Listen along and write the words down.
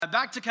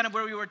back to kind of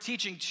where we were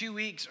teaching 2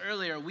 weeks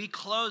earlier, we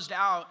closed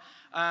out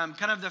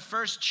kind of the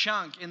first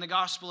chunk in the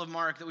Gospel of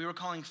Mark that we were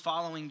calling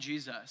Following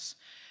Jesus.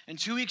 And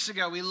 2 weeks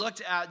ago, we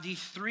looked at the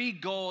 3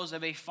 goals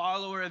of a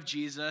follower of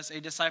Jesus, a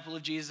disciple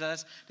of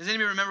Jesus. Does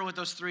anybody remember what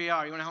those 3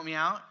 are? You want to help me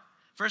out?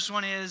 First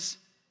one is,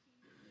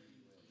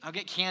 I'll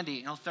get candy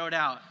and I'll throw it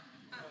out.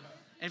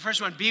 And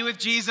first one, be with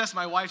Jesus.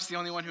 My wife's the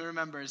only one who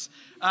remembers.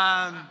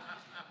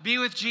 Be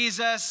with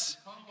Jesus,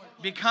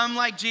 become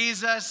like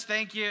Jesus,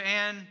 thank you,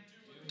 and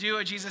do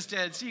what Jesus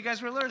did. See, you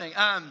guys were learning.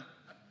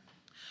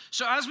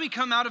 So as we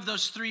come out of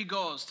those 3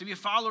 goals, to be a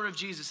follower of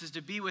Jesus is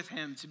to be with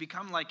him, to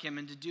become like him,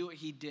 and to do what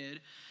he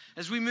did.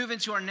 As we move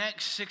into our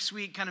next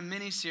 6-week kind of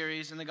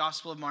mini-series in the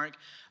Gospel of Mark,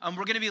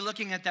 we're going to be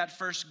looking at that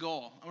first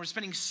goal. And we're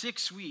spending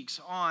 6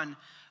 weeks on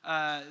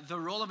the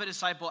role of a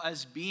disciple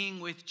as being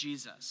with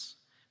Jesus.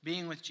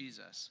 Being with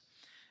Jesus.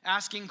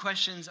 Asking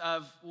questions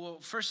of, well,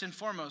 first and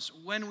foremost,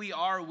 when we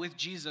are with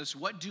Jesus,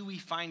 what do we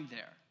find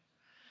there?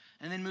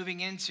 And then moving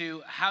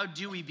into how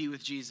do we be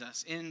with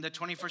Jesus? In the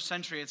 21st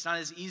century, it's not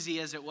as easy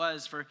as it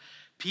was for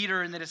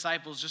Peter and the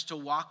disciples just to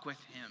walk with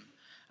him.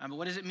 But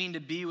what does it mean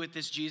to be with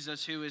this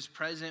Jesus who is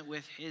present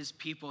with his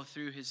people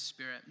through his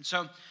Spirit? And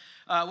so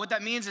what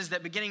that means is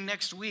that beginning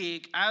next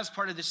week, as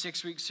part of the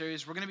 6-week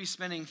series, we're going to be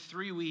spending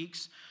 3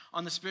 weeks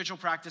on the spiritual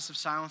practice of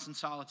silence and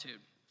solitude.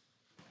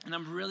 And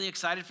I'm really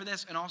excited for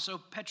this and also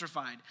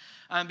petrified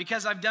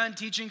because I've done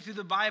teaching through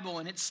the Bible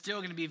and it's still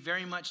going to be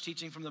very much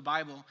teaching from the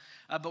Bible.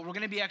 But we're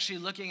going to be actually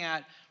looking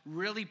at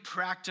really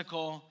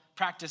practical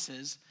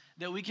practices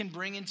that we can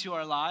bring into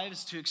our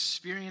lives to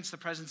experience the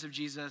presence of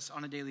Jesus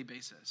on a daily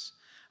basis.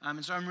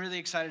 And so I'm really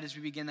excited as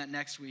we begin that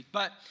next week.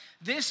 But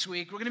this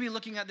week, we're going to be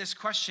looking at this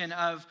question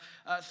of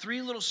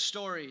 3 little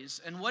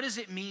stories. And what does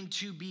it mean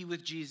to be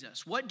with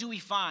Jesus? What do we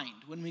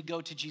find when we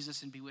go to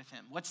Jesus and be with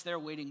him? What's there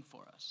waiting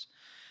for us?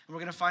 And we're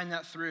going to find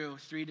that through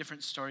 3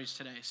 different stories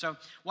today. So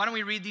why don't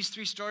we read these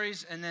 3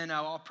 stories, and then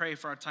I'll pray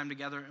for our time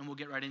together, and we'll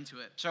get right into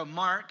it. So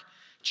Mark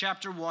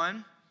chapter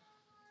 1,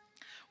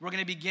 we're going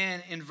to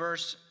begin in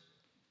verse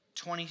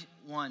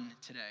 21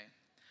 today.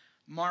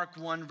 Mark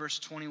 1, verse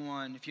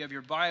 21, if you have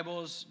your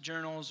Bibles,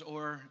 journals,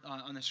 or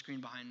on the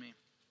screen behind me.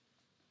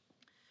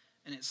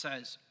 And it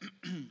says,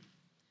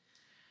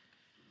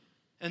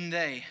 and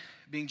they,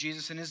 being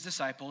Jesus and his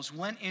disciples,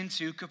 went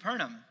into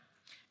Capernaum.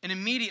 And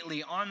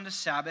immediately on the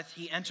Sabbath,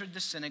 he entered the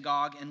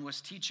synagogue and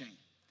was teaching.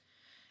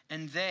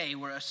 And they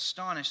were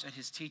astonished at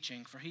his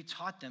teaching, for he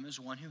taught them as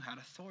one who had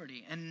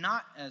authority, and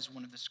not as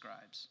one of the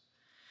scribes.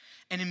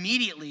 And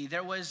immediately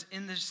there was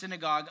in the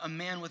synagogue a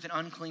man with an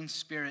unclean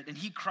spirit, and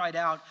he cried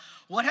out,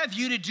 "What have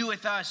you to do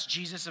with us,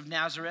 Jesus of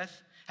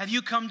Nazareth? Have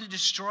you come to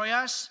destroy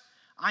us?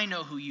 I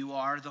know who you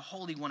are, the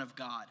Holy One of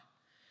God."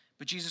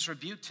 But Jesus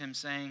rebuked him,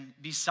 saying,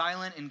 "Be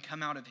silent and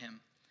come out of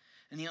him."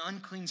 And the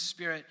unclean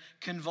spirit,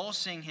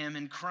 convulsing him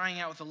and crying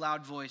out with a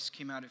loud voice,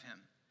 came out of him.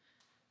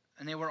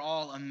 And they were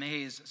all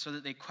amazed, so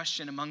that they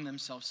questioned among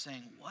themselves,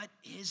 saying, "What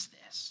is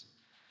this?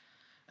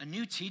 A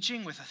new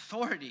teaching with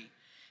authority.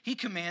 He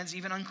commands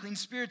even unclean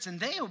spirits, and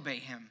they obey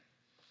him."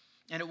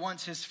 And at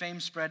once his fame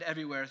spread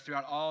everywhere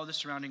throughout all the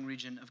surrounding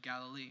region of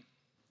Galilee.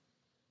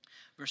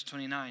 Verse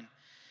 29.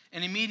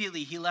 And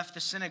immediately he left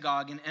the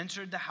synagogue and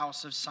entered the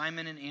house of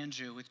Simon and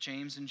Andrew with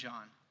James and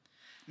John.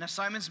 Now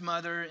Simon's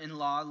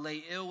mother-in-law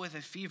lay ill with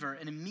a fever,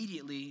 and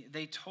immediately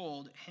they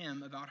told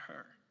him about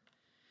her.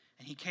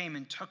 And he came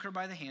and took her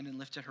by the hand and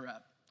lifted her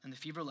up, and the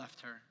fever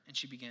left her, and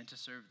she began to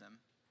serve them.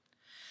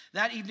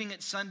 That evening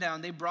at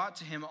sundown, they brought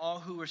to him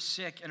all who were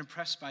sick and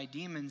oppressed by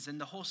demons, and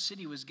the whole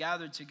city was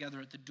gathered together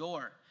at the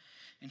door.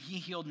 And he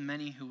healed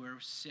many who were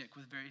sick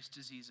with various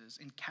diseases,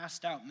 and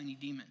cast out many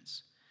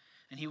demons.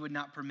 And he would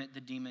not permit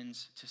the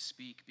demons to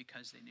speak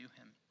because they knew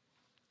him.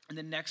 And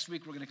then next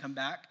week, we're going to come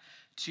back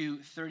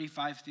to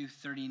 35 through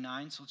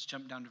 39. So let's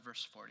jump down to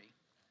verse 40.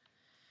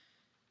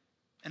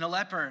 And a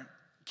leper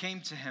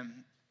came to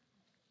him,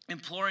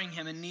 imploring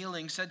him and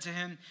kneeling, said to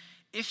him,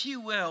 "If you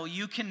will,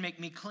 you can make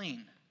me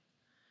clean."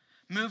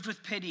 Moved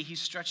with pity, he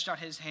stretched out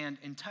his hand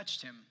and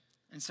touched him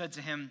and said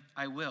to him,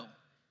 "I will,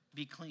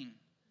 be clean."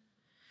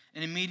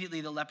 And immediately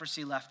the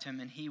leprosy left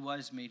him, and he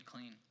was made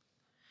clean.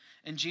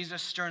 And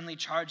Jesus sternly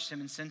charged him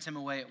and sent him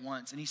away at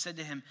once. And he said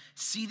to him,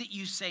 "See that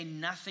you say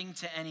nothing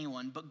to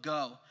anyone, but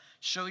go,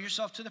 show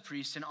yourself to the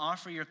priest and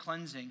offer for your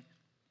cleansing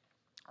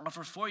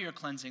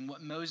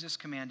what Moses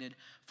commanded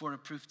for a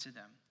proof to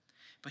them."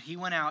 But he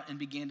went out and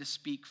began to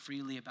speak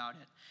freely about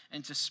it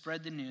and to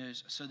spread the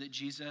news, so that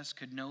Jesus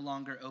could no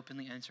longer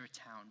openly enter a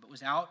town, but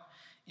was out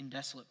in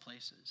desolate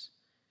places.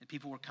 And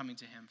people were coming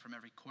to him from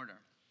every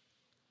quarter.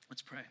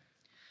 Let's pray.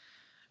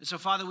 So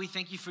Father, we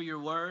thank you for your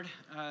word.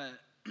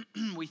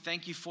 We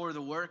thank you for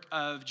the work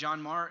of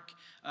John Mark,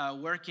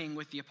 working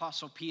with the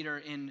Apostle Peter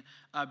in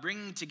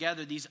bringing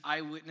together these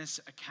eyewitness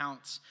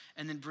accounts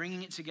and then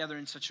bringing it together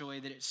in such a way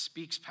that it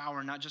speaks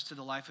power not just to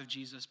the life of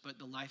Jesus, but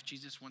the life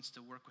Jesus wants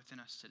to work within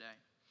us today.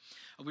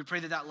 We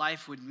pray that that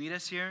life would meet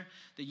us here,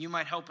 that you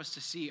might help us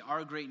to see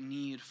our great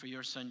need for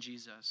your son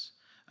Jesus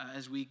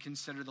as we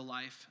consider the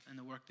life and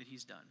the work that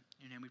he's done.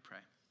 In your name we pray.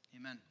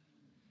 Amen.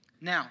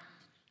 Now,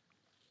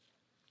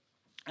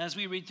 As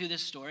we read through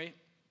this story,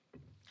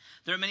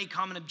 there are many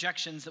common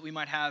objections that we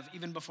might have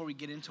even before we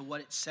get into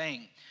what it's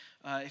saying,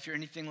 if you're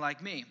anything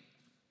like me.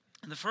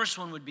 And the first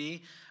one would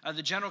be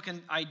the general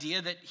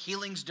idea that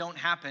healings don't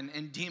happen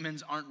and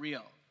demons aren't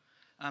real.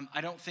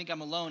 I don't think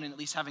I'm alone in at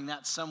least having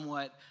that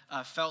somewhat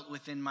felt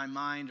within my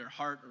mind or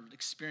heart or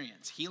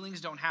experience.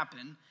 Healings don't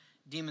happen,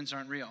 demons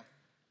aren't real.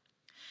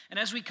 And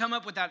as we come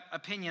up with that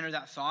opinion or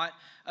that thought,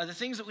 the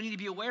things that we need to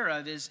be aware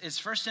of is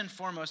first and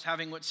foremost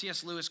having what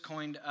C.S. Lewis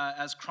coined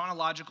as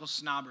chronological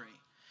snobbery.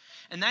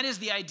 And that is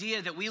the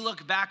idea that we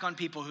look back on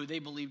people who they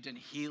believed in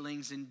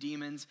healings and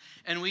demons,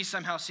 and we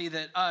somehow see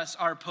that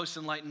our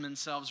post-enlightenment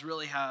selves,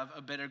 really have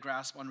a better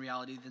grasp on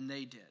reality than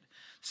they did.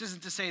 This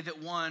isn't to say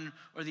that one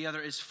or the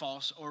other is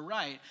false or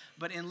right,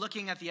 but in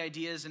looking at the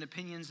ideas and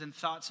opinions and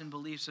thoughts and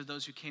beliefs of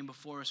those who came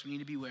before us, we need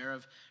to be aware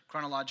of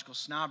chronological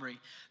snobbery.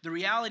 The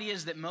reality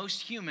is that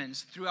most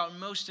humans throughout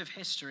most of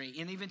history,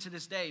 and even to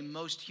this day,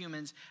 most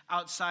humans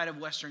outside of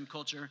Western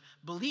culture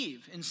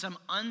believe in some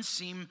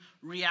unseen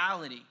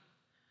reality,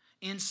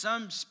 in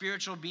some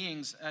spiritual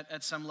beings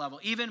at some level.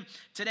 Even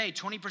today,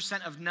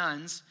 20% of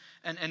nuns,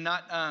 and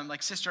not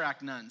like Sister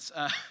Act nuns,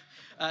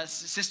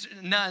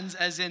 nuns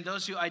as in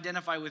those who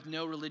identify with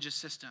no religious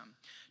system,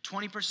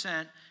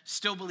 20%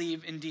 still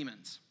believe in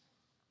demons,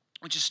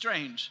 which is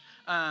strange.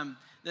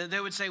 They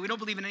would say, we don't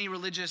believe in any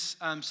religious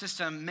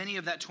system, many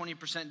of that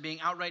 20% being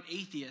outright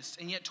atheists,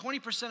 and yet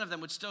 20% of them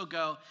would still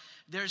go,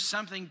 there's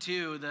something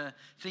to the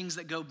things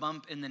that go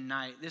bump in the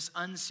night, this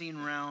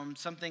unseen realm,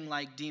 something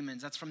like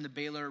demons. That's from the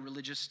Baylor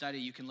Religious Study.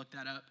 You can look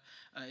that up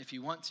if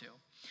you want to.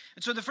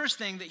 And so the first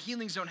thing, that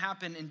healings don't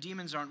happen and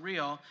demons aren't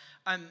real,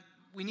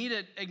 we need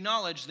to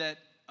acknowledge that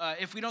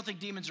if we don't think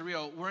demons are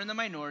real, we're in the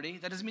minority.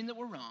 That doesn't mean that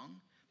we're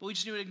wrong, but we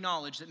just need to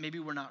acknowledge that maybe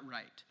we're not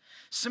right.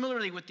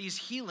 Similarly, with these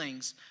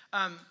healings,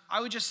 I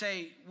would just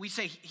say, we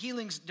say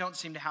healings don't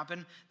seem to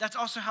happen. That's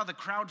also how the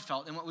crowd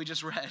felt in what we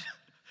just read.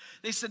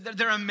 They said that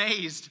they're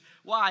amazed.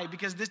 Why?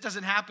 Because this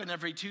doesn't happen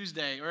every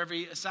Tuesday or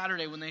every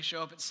Saturday when they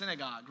show up at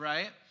synagogue,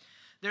 right?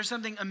 There's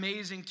something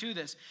amazing to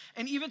this.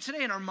 And even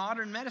today in our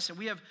modern medicine,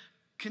 we have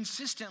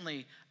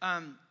consistently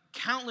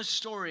countless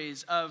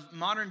stories of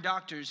modern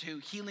doctors who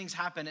healings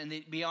happen and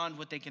beyond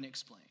what they can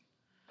explain.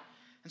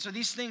 And so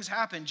these things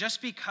happen.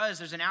 Just because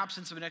there's an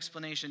absence of an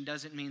explanation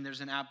doesn't mean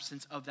there's an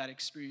absence of that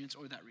experience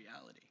or that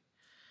reality.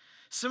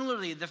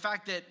 Similarly, the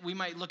fact that we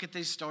might look at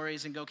these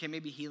stories and go, okay,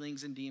 maybe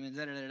healings and demons,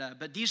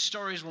 but these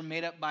stories were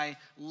made up by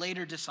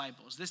later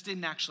disciples. This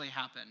didn't actually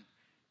happen.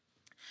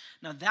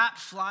 Now that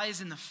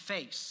flies in the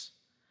face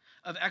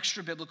of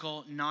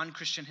extra-biblical,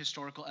 non-Christian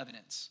historical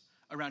evidence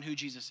around who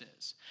Jesus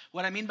is.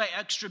 What I mean by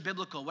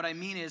extra-biblical, what I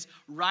mean is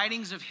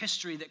writings of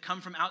history that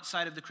come from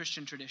outside of the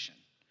Christian tradition.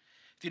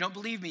 If you don't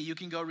believe me, you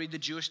can go read the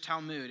Jewish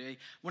Talmud,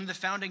 one of the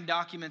founding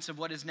documents of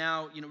what is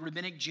now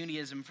rabbinic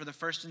Judaism for the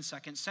 1st and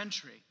 2nd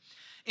century.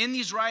 In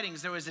these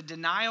writings, there was a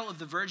denial of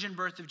the virgin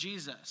birth of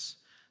Jesus.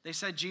 They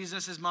said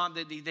Jesus' mom,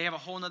 they have a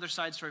whole other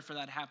side story for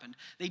that happened.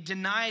 They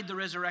denied the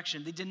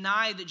resurrection. They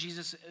denied that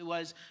Jesus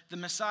was the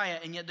Messiah,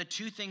 and yet the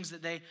two things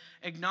that they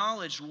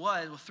acknowledged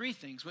three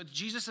things. What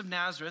Jesus of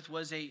Nazareth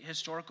was a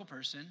historical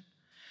person,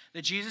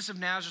 that Jesus of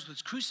Nazareth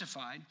was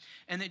crucified,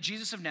 and that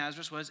Jesus of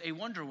Nazareth was a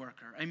wonder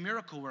worker, a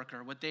miracle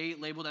worker, what they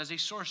labeled as a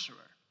sorcerer.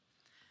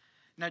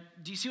 Now,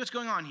 do you see what's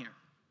going on here?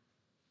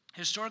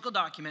 Historical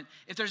document,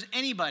 if there's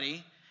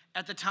anybody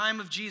at the time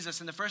of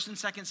Jesus in the 1st and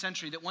 2nd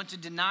century that want to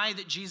deny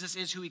that Jesus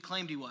is who he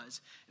claimed he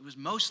was, it was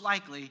most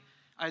likely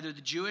either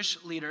the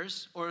Jewish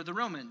leaders or the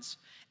Romans.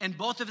 And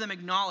both of them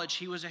acknowledged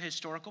he was a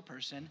historical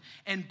person,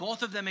 and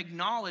both of them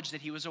acknowledged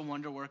that he was a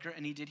wonder worker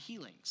and he did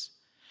healings.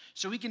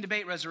 So we can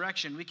debate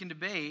resurrection, we can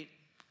debate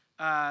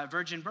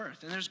virgin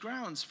birth, and there's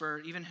grounds for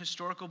even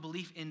historical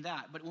belief in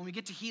that. But when we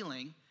get to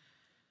healing,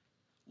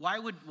 why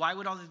would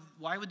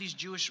these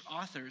Jewish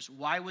authors,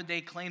 why would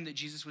they claim that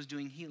Jesus was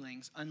doing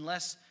healings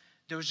unless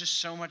there was just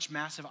so much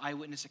massive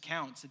eyewitness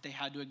accounts that they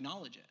had to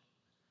acknowledge it?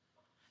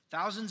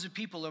 Thousands of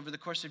people over the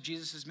course of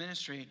Jesus'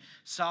 ministry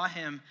saw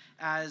him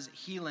as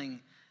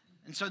healing.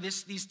 And so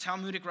these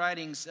Talmudic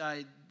writings,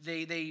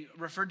 they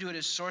referred to it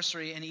as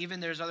sorcery, and even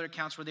there's other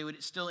accounts where they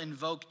would still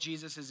invoke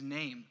Jesus'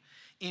 name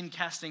in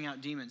casting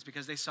out demons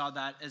because they saw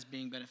that as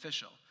being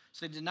beneficial.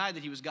 So they denied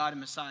that he was God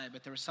and Messiah,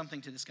 but there was something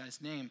to this guy's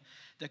name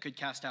that could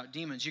cast out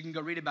demons. You can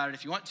go read about it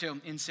if you want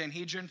to in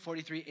Sanhedrin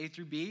 43a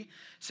through b,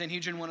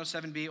 Sanhedrin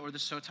 107b, or the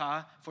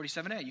Sotah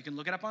 47a. You can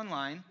look it up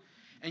online,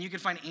 and you can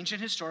find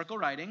ancient historical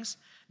writings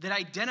that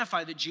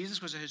identify that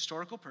Jesus was a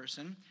historical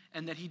person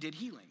and that he did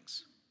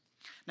healings.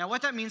 Now,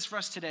 what that means for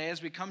us today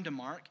as we come to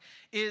Mark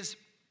is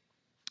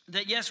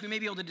that, yes, we may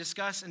be able to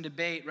discuss and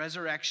debate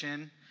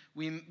resurrection,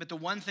 but the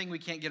one thing we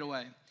can't get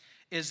away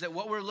is that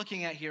what we're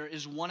looking at here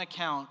is one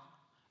account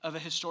of a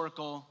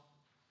historical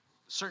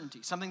certainty,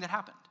 something that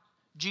happened.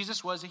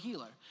 Jesus was a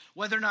healer.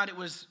 Whether or not it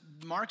was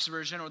Mark's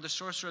version or the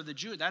sorcerer of the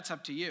Jew, that's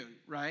up to you,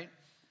 right?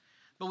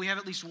 But we have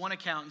at least one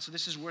account, and so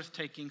this is worth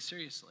taking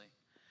seriously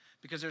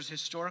because there's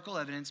historical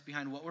evidence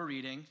behind what we're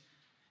reading,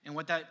 and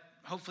what that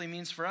hopefully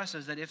means for us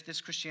is that if this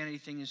Christianity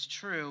thing is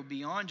true,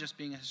 beyond just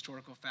being a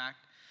historical fact,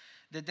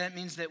 that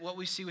means that what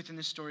we see within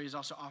this story is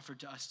also offered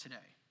to us today.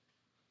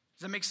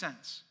 Does that make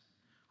sense?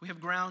 We have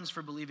grounds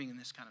for believing in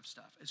this kind of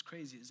stuff, as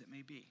crazy as it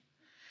may be.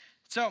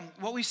 So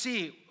what we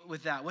see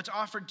with that, what's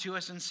offered to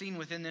us and seen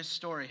within this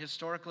story,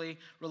 historically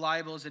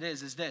reliable as it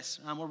is this,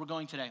 where we're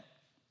going today.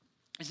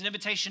 It's an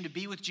invitation to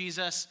be with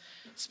Jesus,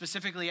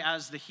 specifically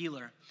as the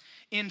healer.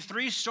 In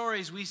 3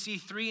 stories, we see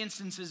 3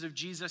 instances of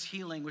Jesus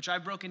healing, which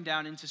I've broken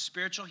down into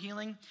spiritual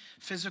healing,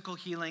 physical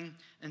healing,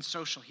 and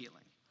social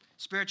healing.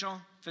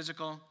 Spiritual,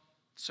 physical,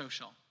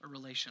 social, or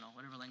relational,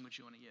 whatever language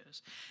you want to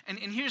use. And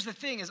here's the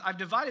thing is I've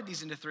divided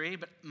these into 3,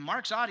 but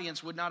Mark's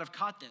audience would not have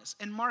caught this.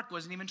 And Mark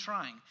wasn't even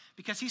trying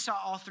because he saw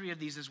all 3 of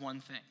these as one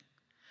thing.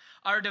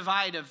 Our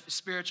divide of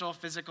spiritual,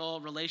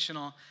 physical,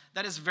 relational,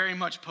 that is very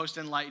much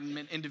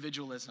post-Enlightenment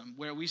individualism,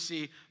 where we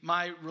see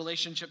my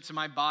relationship to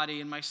my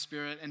body and my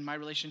spirit and my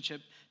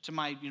relationship to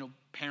my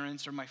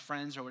parents or my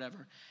friends or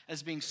whatever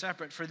as being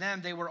separate. For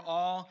them, they were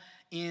all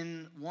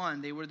in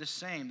one. They were the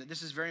same. That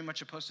this is very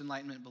much a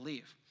post-Enlightenment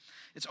belief.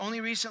 It's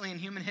only recently in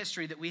human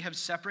history that we have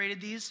separated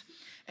these,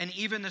 and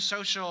even the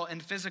social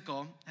and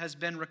physical has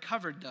been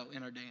recovered, though,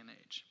 in our day and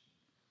age.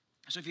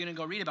 So if you're going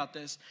to go read about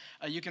this,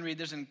 you can read,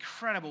 there's an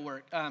incredible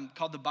work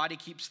called The Body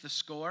Keeps the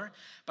Score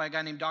by a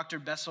guy named Dr.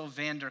 Bessel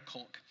van der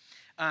Kolk.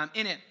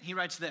 In it, he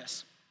writes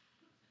this.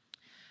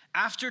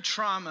 After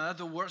trauma,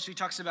 the world, so he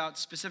talks about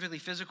specifically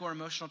physical or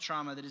emotional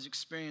trauma that is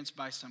experienced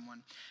by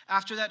someone.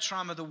 After that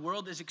trauma, the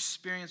world is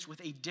experienced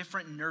with a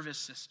different nervous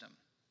system.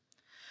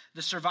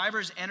 The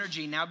survivor's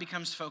energy now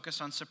becomes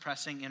focused on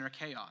suppressing inner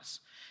chaos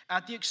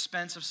at the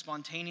expense of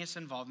spontaneous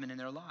involvement in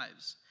their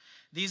lives.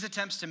 These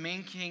attempts to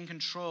maintain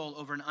control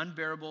over an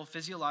unbearable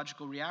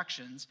physiological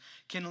reactions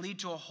can lead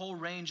to a whole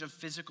range of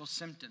physical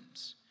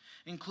symptoms,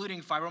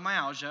 including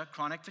fibromyalgia,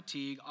 chronic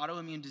fatigue,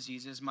 autoimmune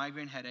diseases,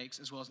 migraine headaches,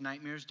 as well as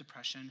nightmares,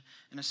 depression,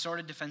 and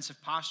assorted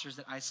defensive postures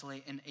that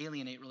isolate and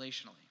alienate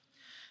relationally.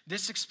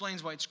 This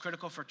explains why it's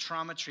critical for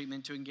trauma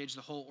treatment to engage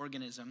the whole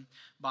organism,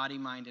 body,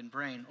 mind, and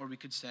brain, or we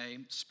could say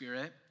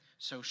spirit,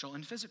 social,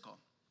 and physical.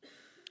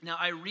 Now,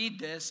 I read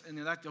this, and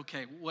they're like,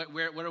 okay, what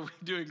are we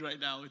doing right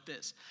now with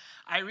this?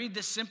 I read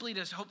this simply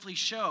to hopefully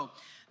show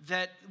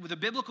that the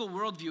biblical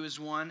worldview is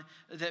one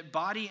that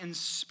body and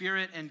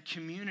spirit and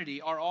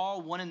community are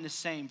all one and the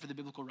same for the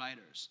biblical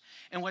writers.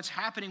 And what's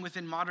happening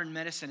within modern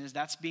medicine is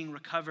that's being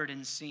recovered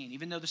and seen,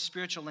 even though the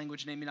spiritual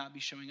language may not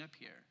be showing up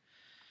here.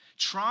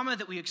 Trauma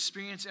that we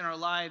experience in our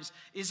lives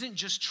isn't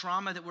just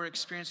trauma that we're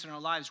experiencing in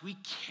our lives. We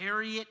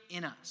carry it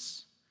in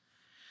us.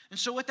 And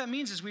so what that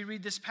means as we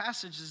read this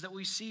passage is that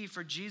we see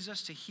for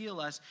Jesus to heal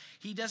us,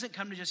 he doesn't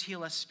come to just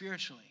heal us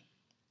spiritually.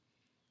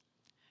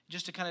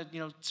 Just to kind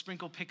of,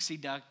 sprinkle pixie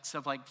dust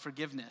of like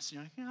forgiveness.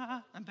 You're like,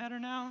 I'm better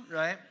now,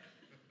 right?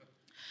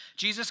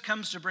 Jesus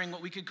comes to bring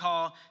what we could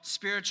call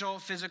spiritual,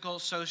 physical,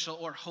 social,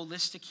 or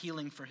holistic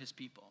healing for his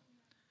people.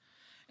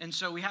 And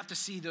so we have to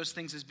see those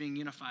things as being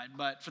unified.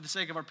 But for the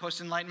sake of our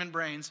post-Enlightenment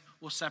brains,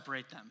 we'll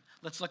separate them.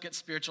 Let's look at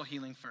spiritual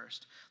healing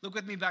first. Look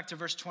with me back to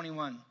verse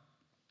 21.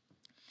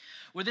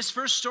 Where this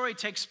first story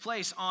takes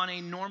place on a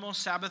normal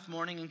Sabbath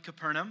morning in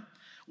Capernaum,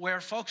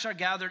 where folks are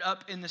gathered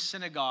up in the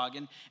synagogue.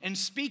 And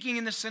speaking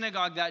in the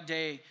synagogue that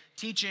day,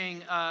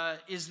 teaching,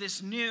 is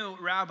this new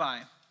rabbi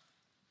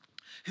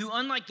who,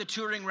 unlike the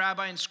touring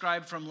rabbi and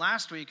scribe from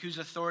last week, whose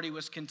authority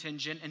was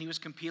contingent and he was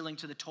appealing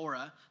to the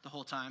Torah the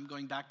whole time,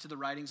 going back to the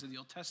writings of the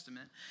Old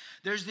Testament,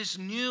 there's this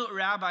new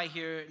rabbi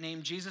here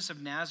named Jesus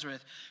of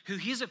Nazareth, who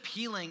he's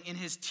appealing in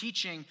his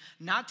teaching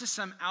not to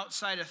some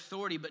outside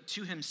authority, but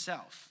to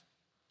himself.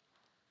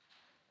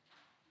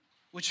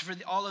 Which for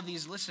all of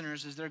these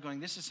listeners is they're going,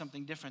 this is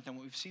something different than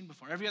what we've seen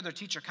before. Every other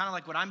teacher, kind of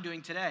like what I'm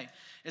doing today,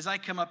 is I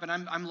come up and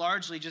I'm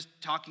largely just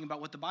talking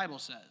about what the Bible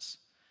says.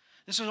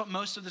 This is what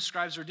most of the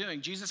scribes are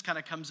doing. Jesus kind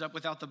of comes up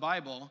without the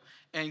Bible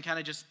and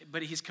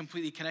but he's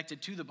completely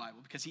connected to the Bible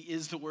because he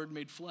is the Word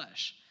made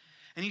flesh.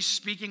 And he's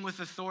speaking with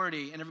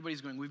authority and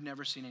everybody's going, we've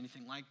never seen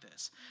anything like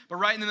this. But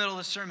right in the middle of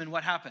the sermon,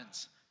 what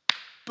happens?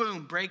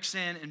 Boom, breaks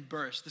in and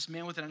bursts. This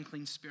man with an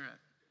unclean spirit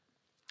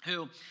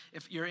who,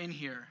 if you're in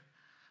here,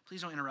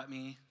 please don't interrupt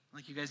me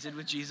like you guys did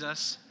with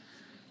Jesus.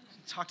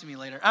 Talk to me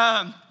later.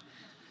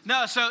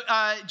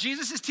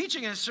 Jesus is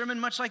teaching in a sermon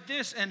much like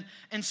this,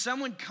 and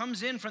someone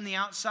comes in from the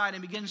outside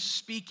and begins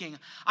speaking.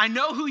 I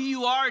know who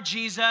you are,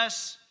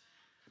 Jesus.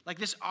 Like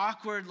this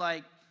awkward,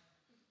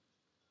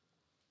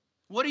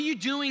 what are you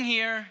doing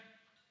here?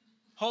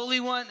 Holy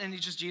One. And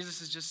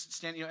Jesus is just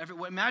standing,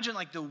 imagine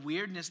like the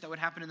weirdness that would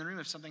happen in the room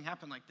if something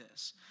happened like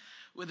this.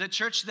 With the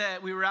church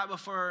that we were at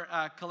before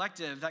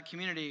Collective, that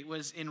community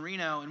was in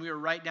Reno, and we were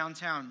right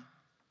downtown.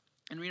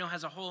 And Reno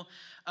has a whole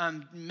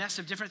mess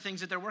of different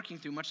things that they're working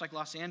through, much like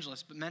Los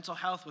Angeles, but mental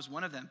health was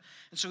one of them.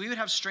 And so we would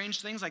have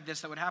strange things like this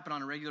that would happen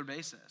on a regular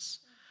basis.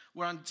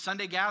 Where on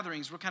Sunday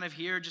gatherings, we're kind of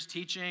here just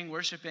teaching,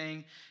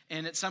 worshiping,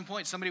 and at some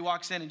point somebody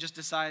walks in and just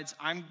decides,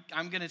 I'm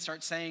going to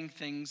start saying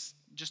things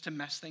just to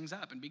mess things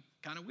up and be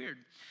kind of weird.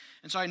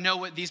 And so I know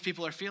what these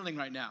people are feeling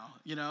right now,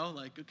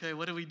 okay,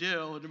 what do we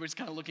do? And everybody's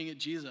kind of looking at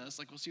Jesus,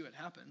 we'll see what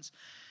happens.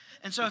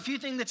 And so a few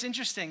things that's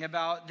interesting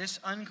about this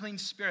unclean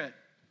spirit.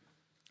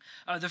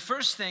 The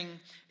first thing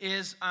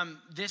is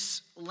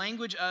this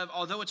language of,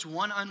 although it's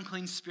one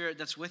unclean spirit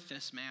that's with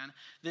this man,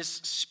 this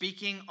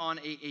speaking on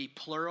a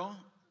plural.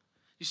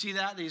 You see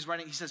that he's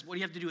writing, he says, what do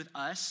you have to do with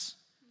us?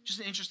 Just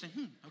an interesting,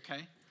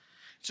 okay.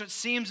 So it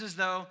seems as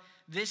though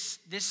this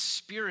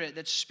spirit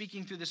that's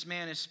speaking through this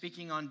man is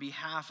speaking on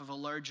behalf of a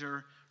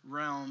larger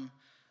realm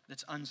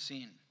that's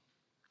unseen.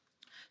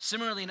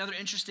 Similarly, another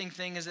interesting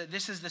thing is that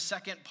this is the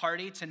second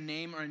party to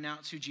name or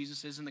announce who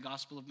Jesus is in the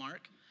Gospel of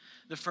Mark.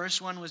 The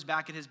first one was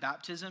back at his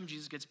baptism.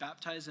 Jesus gets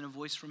baptized and a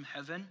voice from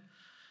heaven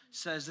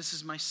says, this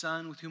is my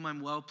son with whom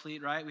I'm well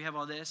pleased, right? We have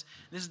all this.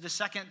 This is the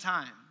second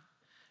time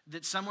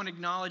that someone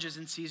acknowledges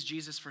and sees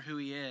Jesus for who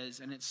he is,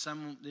 and it's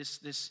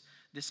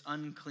this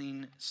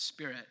unclean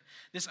spirit.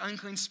 This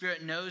unclean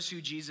spirit knows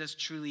who Jesus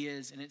truly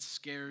is, and it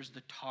scares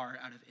the tar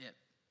out of it.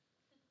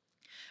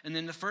 And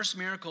then the first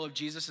miracle of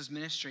Jesus'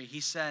 ministry,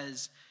 he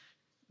says,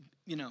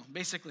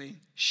 basically,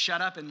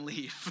 shut up and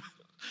leave.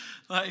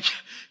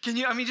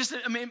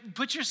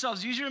 Put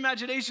yourselves, use your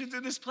imaginations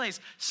in this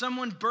place.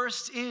 Someone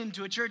bursts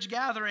into a church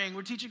gathering,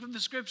 we're teaching from the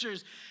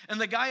scriptures,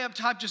 and the guy up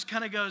top just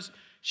kind of goes,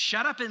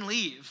 shut up and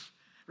leave,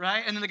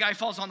 right? And then the guy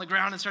falls on the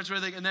ground and starts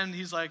writhing, and then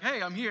he's like,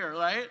 hey, I'm here,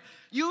 right?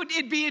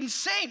 It'd be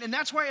insane, and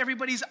that's why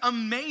everybody's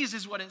amazed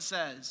is what it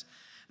says.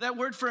 That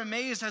word for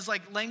amazed has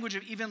language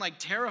of even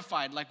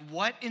terrified,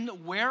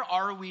 where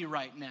are we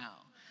right now?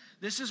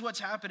 This is what's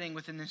happening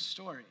within this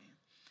story.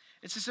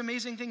 It's this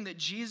amazing thing that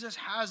Jesus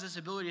has this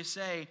ability to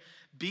say,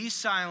 be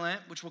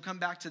silent, which we'll come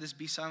back to this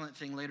be silent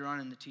thing later on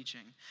in the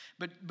teaching.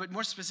 But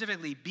more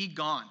specifically, be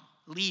gone,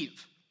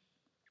 leave.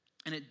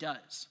 And it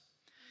does.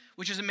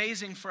 Which is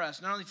amazing for us,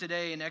 not only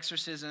today in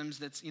exorcisms,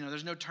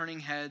 there's no turning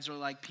heads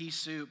or pea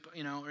soup,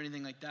 or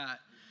anything like that.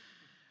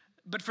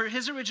 But for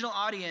his original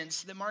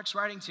audience that Mark's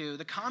writing to,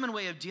 the common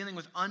way of dealing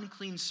with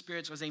unclean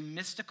spirits was a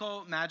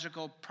mystical,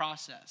 magical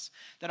process.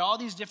 That all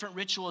these different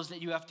rituals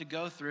that you have to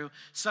go through,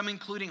 some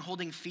including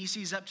holding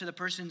feces up to the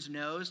person's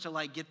nose to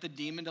get the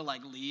demon to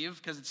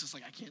leave, because it's just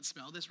I can't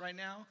smell this right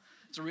now.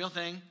 It's a real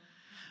thing.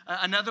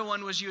 Another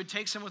one was you would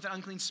take someone with an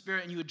unclean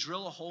spirit and you would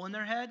drill a hole in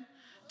their head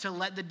to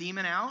let the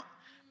demon out.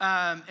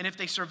 And if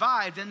they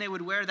survived, then they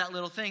would wear that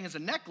little thing as a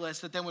necklace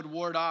that then would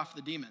ward off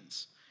the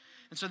demons.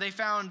 And so they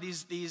found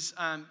these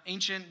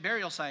ancient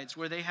burial sites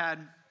where they had,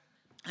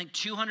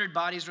 200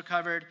 bodies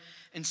recovered,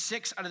 and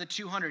 6 out of the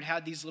 200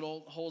 had these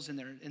little holes in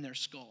their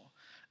skull.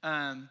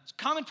 It's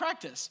common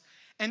practice.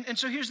 And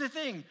so here's the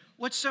thing.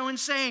 What's so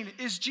insane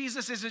is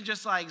Jesus isn't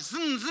just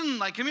zin, zin,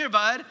 come here,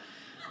 bud.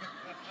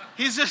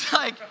 He's just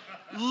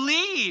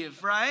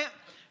leave, right?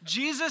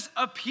 Jesus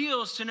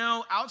appeals to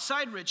no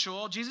outside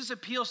ritual. Jesus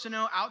appeals to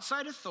no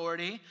outside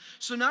authority.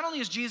 So not only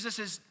is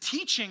Jesus'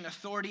 teaching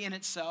authority in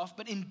itself,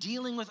 but in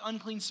dealing with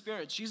unclean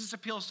spirits, Jesus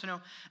appeals to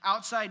no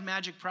outside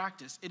magic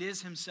practice. It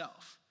is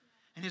himself.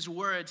 And his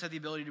words have the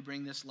ability to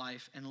bring this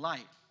life and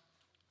light.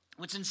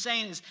 What's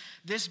insane is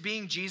this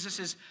being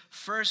Jesus'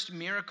 first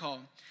miracle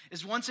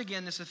is once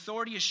again, this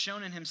authority is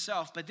shown in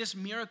himself, but this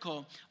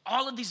miracle,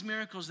 all of these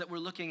miracles that we're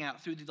looking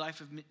at through the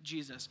life of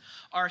Jesus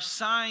are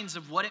signs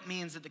of what it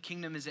means that the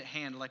kingdom is at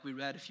hand, like we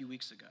read a few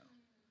weeks ago.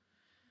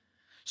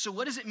 So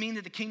what does it mean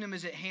that the kingdom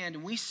is at hand?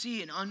 And we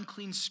see an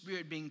unclean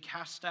spirit being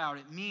cast out.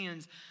 It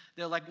means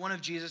that like one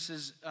of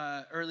Jesus'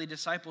 early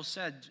disciples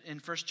said in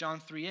 1 John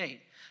 3:8,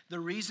 the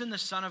reason the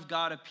Son of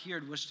God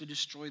appeared was to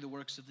destroy the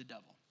works of the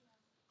devil.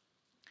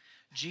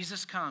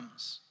 Jesus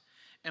comes,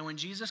 and when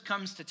Jesus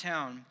comes to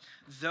town,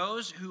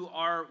 those who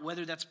are,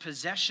 whether that's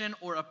possession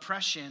or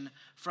oppression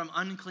from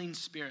unclean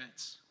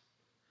spirits,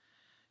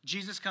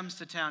 Jesus comes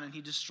to town and he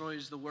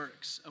destroys the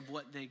works of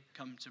what they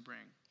come to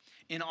bring.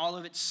 In all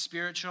of its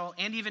spiritual,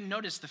 and even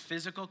notice the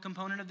physical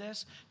component of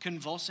this,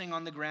 convulsing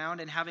on the ground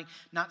and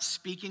not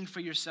speaking for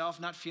yourself,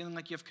 not feeling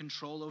like you have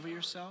control over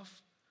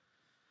yourself.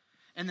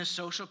 And the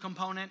social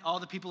component, all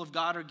the people of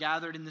God are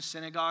gathered in the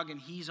synagogue and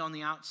he's on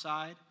the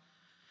outside.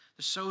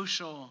 The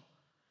social,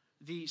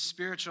 the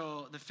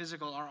spiritual, the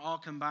physical are all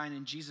combined,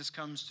 and Jesus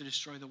comes to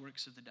destroy the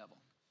works of the devil.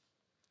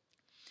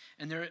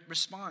 And their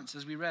response,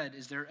 as we read,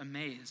 is they're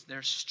amazed.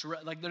 They're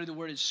struck, like literally the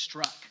word is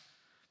struck.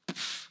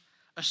 Pff,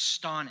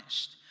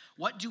 astonished.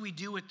 What do we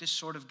do with this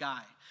sort of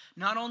guy?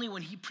 Not only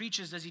when he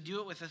preaches does he do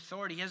it with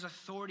authority, he has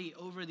authority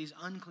over these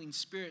unclean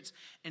spirits,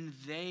 and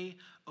they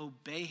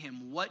obey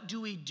him. What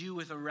do we do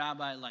with a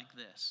rabbi like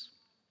this?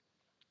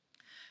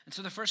 And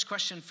so the first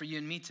question for you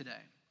and me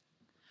today,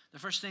 the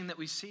first thing that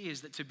we see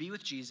is that to be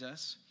with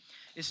Jesus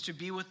is to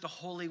be with the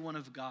Holy One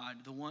of God,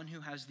 the one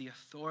who has the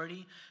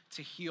authority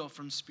to heal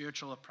from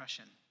spiritual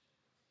oppression.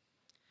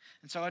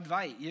 And so I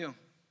invite you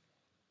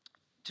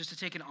just to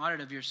take an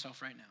audit of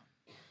yourself right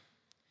now.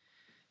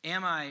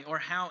 Am I, or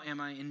how am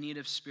I, in need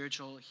of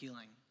spiritual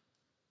healing?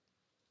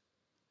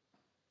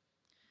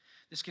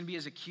 This can be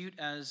as acute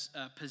as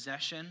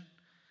possession,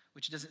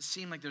 which doesn't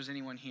seem like there's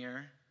anyone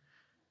here.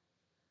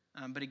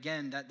 But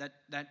again,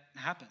 that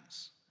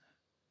happens.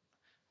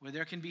 Where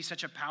there can be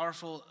such a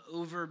powerful,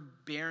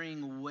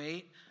 overbearing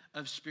weight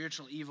of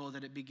spiritual evil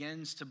that it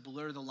begins to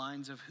blur the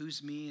lines of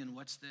who's me and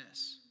what's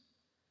this.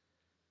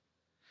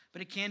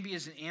 but it can be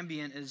as an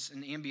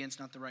ambience,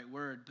 not the right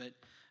word, but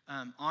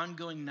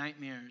ongoing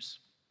nightmares,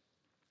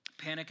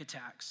 panic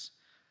attacks,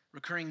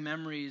 recurring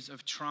memories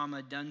of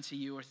trauma done to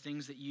you or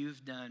things that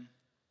you've done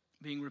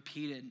being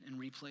repeated and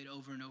replayed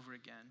over and over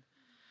again.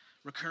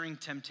 Recurring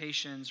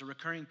temptations or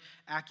recurring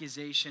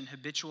accusation,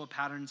 habitual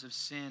patterns of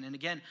sin. And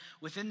again,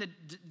 within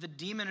the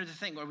demon or the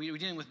thing, are we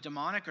dealing with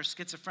demonic or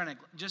schizophrenic?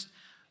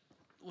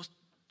 We'll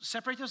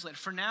separate those later.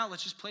 For now,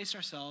 let's just place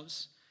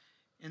ourselves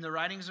in the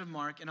writings of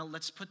Mark and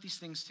let's put these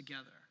things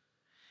together.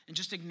 And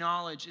just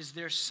acknowledge, is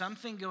there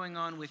something going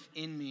on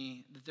within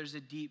me that there's a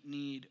deep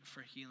need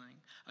for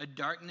healing? A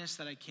darkness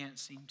that I can't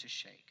seem to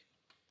shake?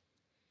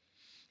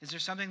 Is there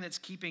something that's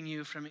keeping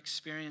you from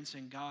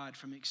experiencing God,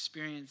 from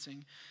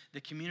experiencing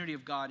the community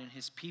of God and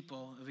his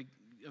people,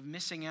 of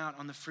missing out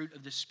on the fruit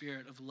of the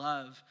Spirit, of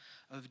love,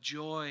 of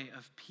joy,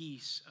 of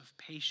peace, of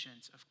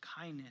patience, of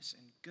kindness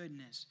and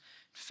goodness,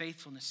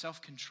 faithfulness,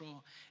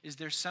 self-control? Is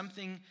there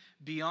something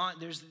beyond,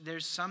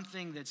 there's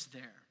something that's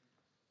there?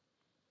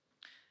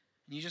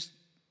 And you just,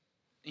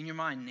 in your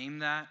mind, name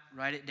that,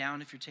 write it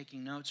down if you're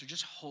taking notes, or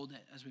just hold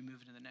it as we move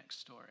into the next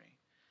story.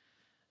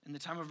 In the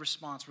time of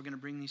response, we're going to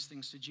bring these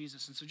things to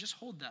Jesus. And so just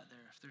hold that there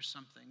if there's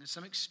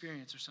some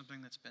experience or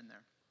something that's been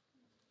there.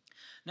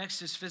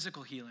 Next is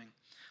physical healing.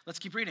 Let's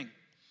keep reading.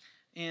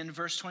 In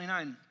verse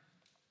 29.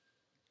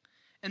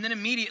 And then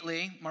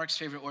immediately, Mark's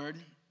favorite word,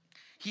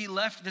 he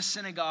left the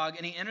synagogue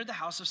and he entered the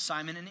house of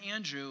Simon and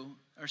Andrew,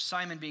 or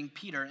Simon being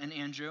Peter and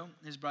Andrew,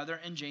 his brother,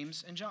 and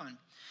James and John.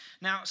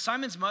 Now,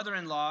 Simon's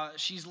mother-in-law,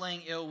 she's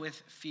laying ill with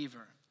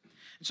fever.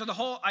 And so the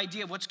whole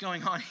idea of what's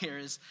going on here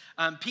is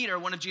Peter,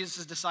 one of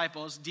Jesus'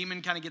 disciples,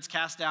 demon kind of gets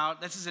cast out.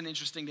 This is an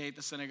interesting day at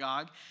the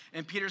synagogue.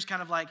 And Peter's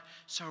kind of like,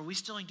 so are we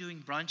still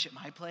doing brunch at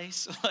my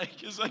place?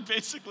 It's like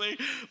basically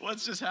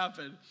what's just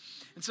happened.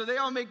 And so they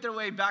all make their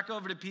way back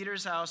over to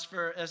Peter's house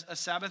for a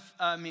Sabbath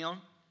meal.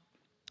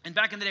 And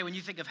back in the day, when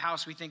you think of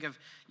house, we think of,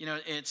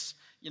 it's,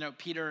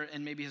 Peter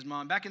and maybe his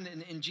mom. Back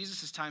in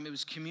Jesus' time, it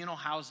was communal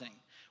housing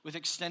with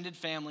extended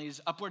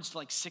families, upwards to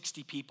like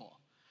 60 people.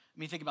 I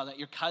mean, think about that.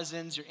 Your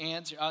cousins, your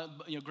aunts,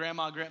 your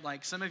grandma,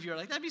 like some of you are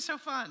like, that'd be so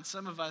fun.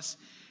 Some of us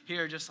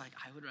here are just like,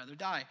 I would rather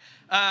die.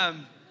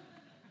 I'm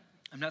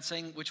not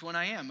saying which one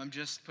I am. I'm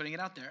just putting it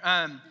out there.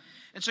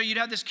 And so you'd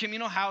have this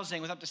communal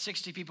housing with up to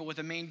 60 people with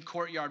a main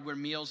courtyard where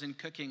meals and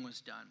cooking was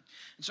done.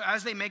 And so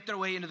as they make their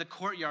way into the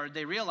courtyard,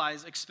 they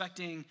realize,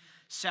 expecting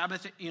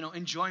Sabbath,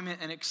 enjoyment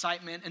and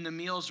excitement, and the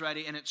meal's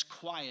ready and it's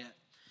quiet.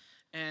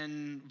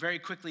 And very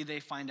quickly they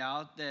find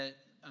out that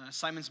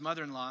Simon's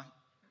mother-in-law,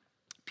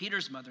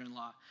 Peter's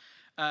mother-in-law,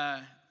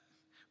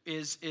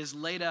 is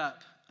laid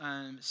up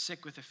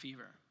sick with a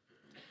fever.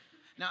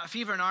 Now, a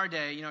fever in our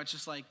day, it's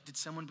just like, did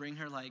someone bring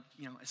her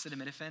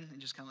acetaminophen and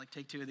just kind of like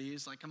take 2 of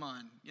these? Like, come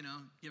on,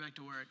 get back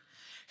to work.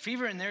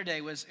 Fever in their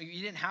day was,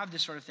 you didn't have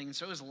this sort of thing, and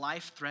so it was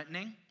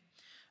life-threatening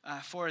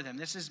for them.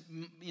 This is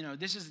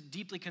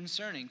deeply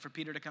concerning for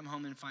Peter to come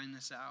home and find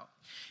this out.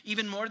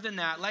 Even more than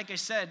that, like I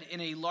said, in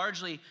a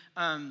largely,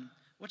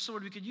 what's the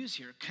word we could use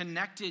here?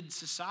 Connected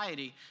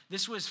society.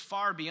 This was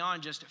far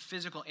beyond just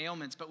physical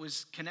ailments, but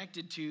was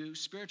connected to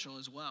spiritual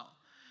as well.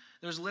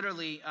 There's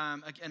literally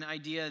an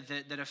idea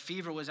that a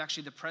fever was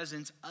actually the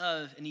presence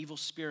of an evil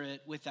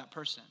spirit with that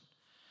person.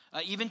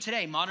 Even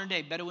today, modern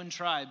day Bedouin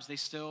tribes, they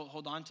still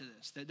hold on to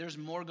this, that there's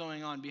more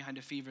going on behind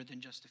a fever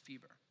than just a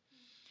fever.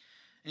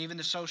 And even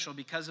the social,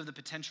 because of the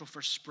potential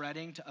for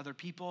spreading to other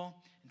people,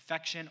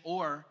 infection,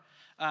 or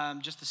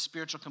just the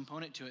spiritual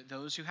component to it.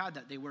 Those who had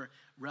that, they were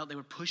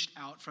pushed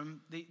out from,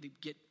 they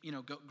get,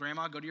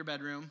 grandma, go to your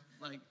bedroom,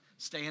 like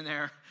stay in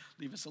there,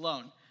 leave us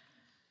alone.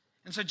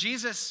 And so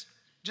Jesus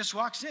just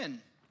walks in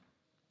and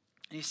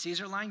he sees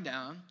her lying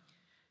down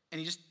and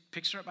he just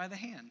picks her up by the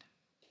hand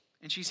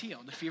and she's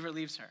healed. The fever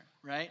leaves her,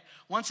 right?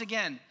 Once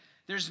again,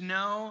 there's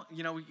no,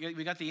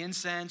 we got the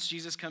incense.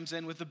 Jesus comes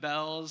in with the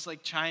bells,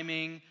 like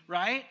chiming,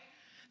 right?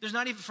 There's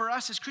not even, for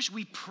us as Christians,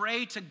 we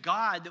pray to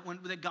God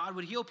that God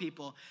would heal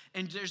people.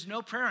 And there's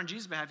no prayer on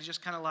Jesus' behalf. He's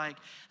just kind of like,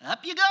 up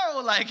you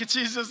go. Like,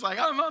 Jesus like,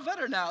 I'm all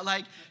better now.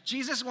 Like,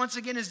 Jesus, once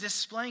again, is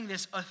displaying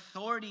this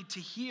authority to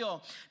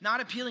heal,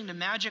 not appealing to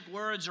magic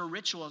words or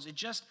rituals. It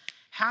just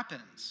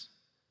happens.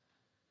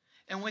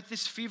 And with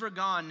this fever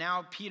gone,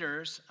 now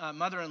Peter's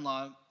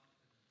mother-in-law,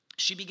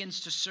 she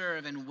begins to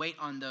serve and wait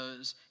on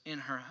those in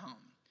her home.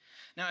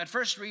 Now, at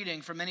first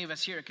reading, for many of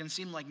us here, it can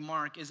seem like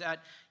Mark is at,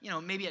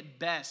 maybe at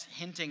best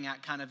hinting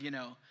at kind of,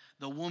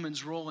 the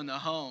woman's role in the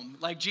home.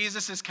 Like,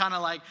 Jesus is kind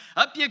of like,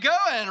 up you go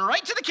and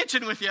right to the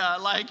kitchen with you.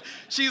 Like,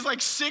 she's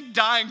like sick,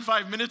 dying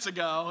 5 minutes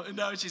ago. And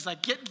now she's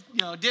like, get,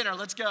 dinner,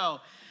 let's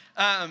go.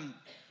 And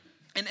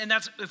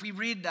that's, if we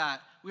read that,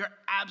 we are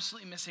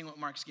absolutely missing what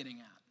Mark's getting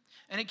at.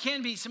 And it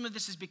can be, some of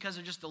this is because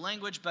of just the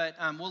language, but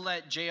we'll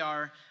let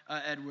J.R.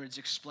 Edwards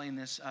explain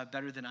this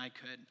better than I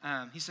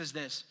could. He says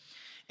this: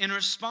 in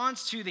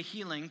response to the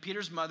healing,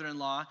 Peter's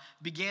mother-in-law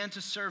began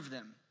to serve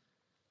them.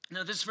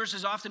 Now, this verse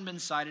has often been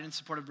cited in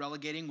support of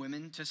relegating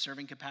women to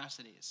serving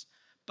capacities,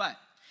 but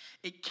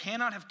it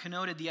cannot have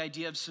connoted the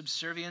idea of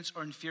subservience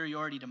or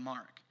inferiority to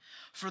Mark.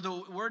 For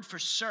the word for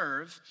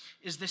serve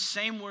is the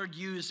same word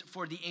used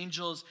for the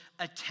angels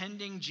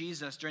attending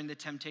Jesus during the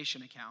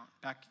temptation account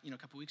back a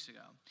couple weeks ago.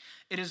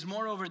 It is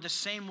moreover the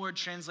same word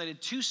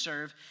translated to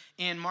serve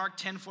in Mark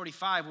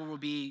 10:45, where we'll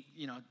be,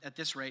 at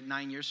this rate,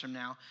 9 years from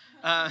now,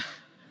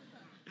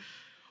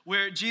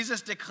 where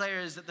Jesus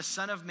declares that the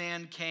Son of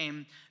Man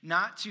came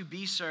not to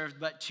be served,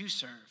 but to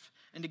serve,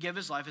 and to give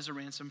his life as a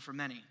ransom for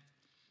many.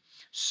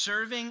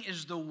 Serving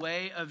is the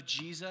way of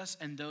Jesus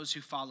and those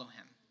who follow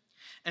him.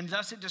 And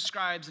thus it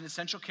describes an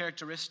essential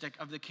characteristic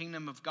of the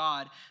kingdom of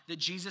God that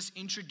Jesus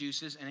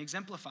introduces and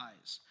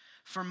exemplifies.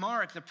 For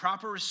Mark, the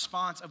proper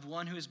response of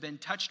one who has been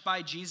touched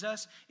by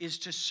Jesus is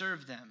to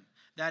serve them.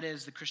 That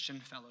is the Christian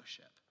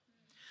fellowship.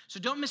 So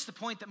don't miss the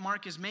point that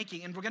Mark is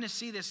making, and we're going to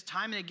see this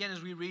time and again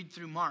as we read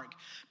through Mark.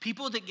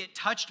 People that get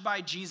touched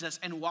by Jesus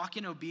and walk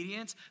in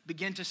obedience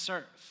begin to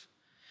serve.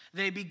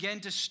 They begin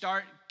to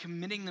start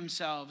committing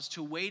themselves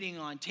to waiting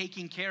on,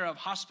 taking care of,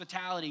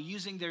 hospitality,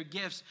 using their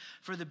gifts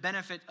for the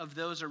benefit of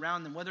those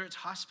around them, whether it's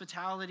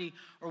hospitality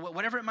or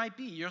whatever it might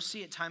be. You'll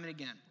see it time and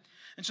again.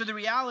 And so the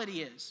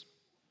reality is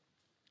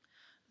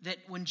that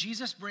when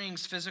Jesus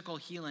brings physical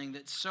healing,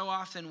 that so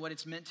often what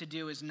it's meant to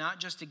do is not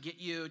just to get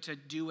you to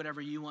do whatever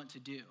you want to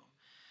do.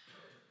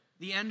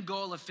 The end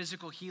goal of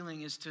physical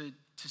healing is to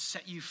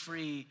set you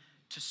free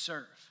to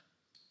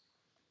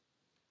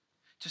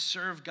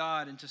serve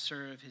God and to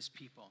serve his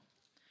people.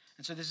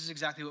 And so this is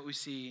exactly what we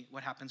see,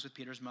 what happens with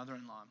Peter's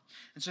mother-in-law.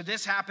 And so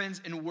this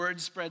happens and word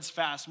spreads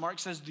fast. Mark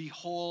says the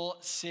whole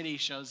city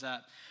shows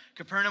up.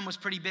 Capernaum was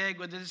pretty big.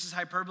 Whether this is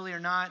hyperbole or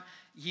not,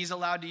 he's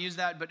allowed to use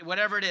that. But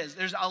whatever it is,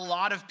 there's a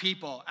lot of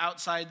people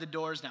outside the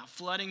doors now,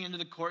 flooding into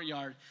the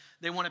courtyard.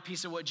 They want a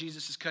piece of what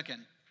Jesus is cooking.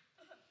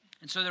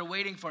 And so they're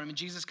waiting for him. And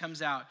Jesus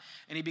comes out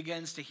and he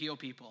begins to heal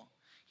people.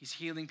 He's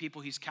healing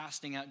people. He's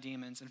casting out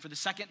demons. And for the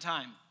second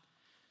time,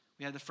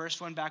 we had the first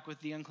one back with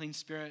the unclean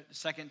spirit. The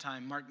second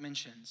time, Mark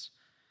mentions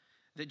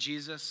that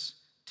Jesus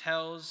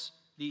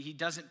he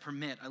doesn't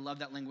permit, I love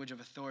that language of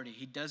authority.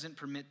 He doesn't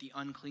permit the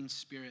unclean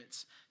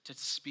spirits to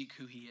speak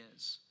who he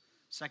is.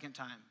 Second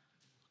time.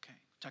 Okay,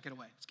 tuck it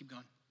away. Let's keep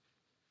going.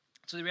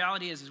 So the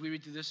reality is, as we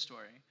read through this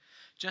story,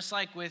 just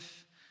like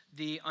with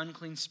the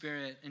unclean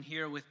spirit and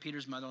here with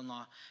Peter's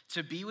mother-in-law,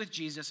 to be with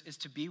Jesus is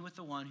to be with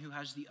the one who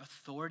has the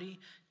authority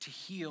to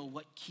heal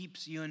what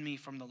keeps you and me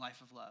from the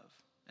life of love,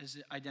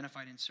 as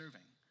identified in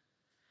serving.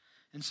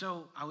 And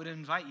so I would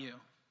invite you,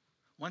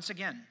 once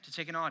again, to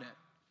take an audit.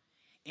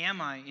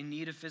 Am I in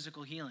need of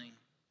physical healing?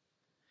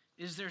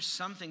 Is there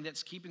something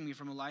that's keeping me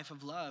from a life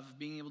of love,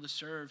 being able to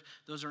serve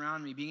those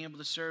around me, being able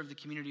to serve the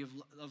community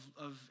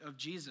of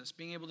Jesus,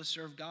 being able to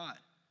serve God?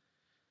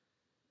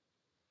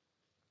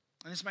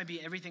 And this might be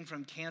everything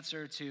from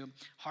cancer to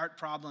heart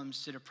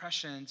problems to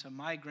depression to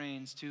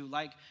migraines to,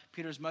 like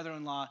Peter's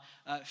mother-in-law,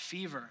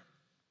 fever.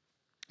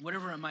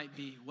 Whatever it might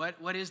be,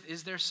 what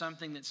is there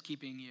something that's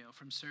keeping you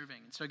from serving?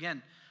 And so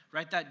again,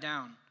 write that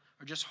down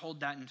or just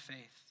hold that in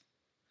faith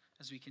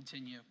as we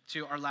continue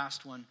to our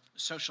last one,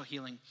 social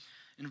healing.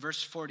 In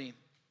verse 40.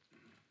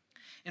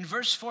 In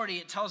verse 40,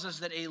 it tells us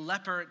that a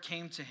leper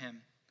came to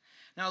him.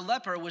 Now, a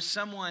leper was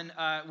someone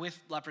with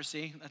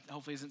leprosy. That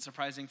hopefully isn't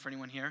surprising for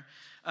anyone here.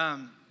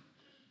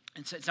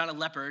 It's not a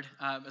leopard,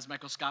 as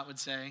Michael Scott would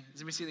say.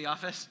 Does anybody see The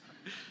Office?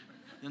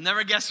 You'll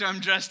never guess who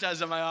I'm dressed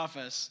as in my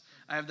office.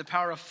 I have the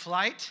power of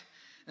flight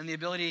and the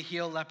ability to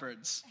heal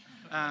leopards.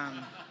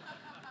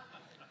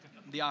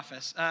 The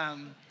Office.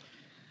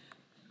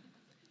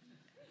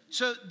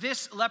 So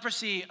this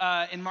leprosy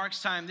in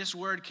Mark's time, this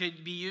word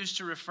could be used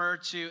to refer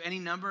to any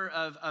number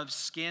of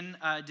skin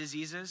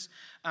diseases.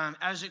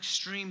 As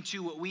extreme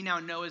to what we now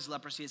know as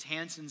leprosy is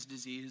Hansen's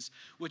disease,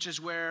 which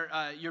is where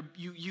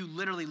you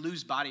literally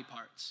lose body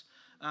parts.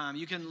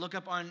 You can look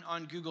up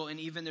on Google, and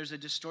even there's a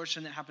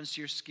distortion that happens to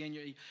your skin.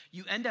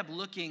 You end up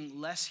looking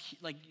less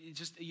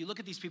you look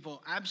at these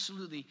people,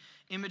 absolutely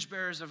image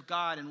bearers of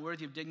God and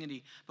worthy of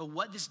dignity. But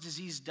what this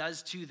disease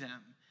does to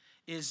them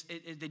is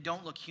they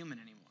don't look human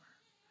anymore.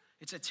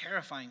 It's a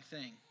terrifying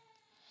thing.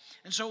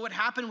 And so what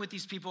happened with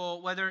these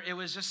people, whether it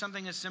was just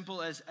something as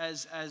simple as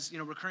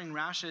recurring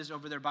rashes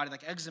over their body,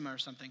 like eczema or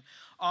something,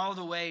 all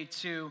the way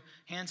to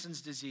Hansen's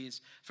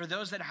disease, for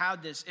those that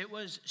had this, it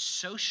was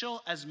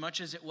social as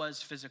much as it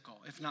was physical,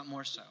 if not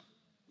more so.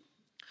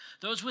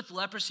 Those with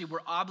leprosy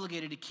were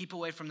obligated to keep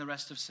away from the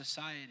rest of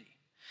society.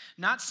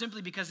 Not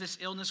simply because this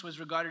illness was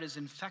regarded as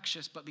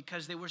infectious, but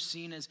because they were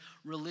seen as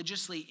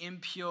religiously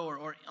impure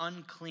or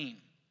unclean.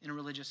 In a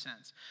religious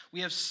sense. We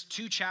have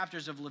 2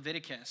 chapters of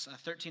Leviticus,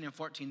 13 and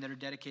 14, that are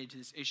dedicated to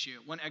this issue.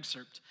 One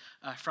excerpt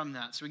from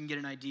that, so we can get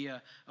an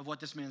idea of what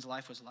this man's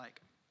life was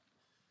like.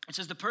 It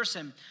says, the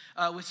person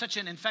with such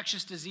an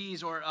infectious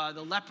disease, or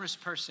the leprous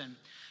person,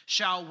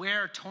 shall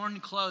wear torn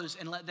clothes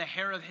and let the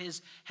hair of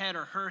his head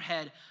or her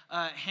head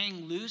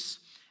hang loose,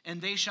 and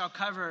they shall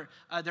cover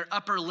their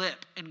upper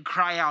lip and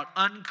cry out,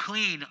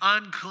 unclean,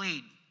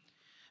 unclean.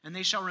 And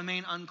they shall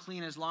remain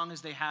unclean as long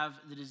as they have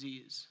the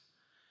disease.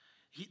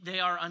 They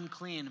are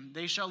unclean.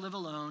 They shall live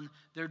alone.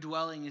 Their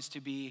dwelling is to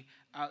be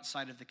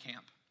outside of the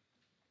camp.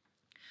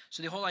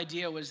 So the whole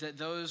idea was that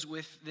those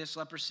with this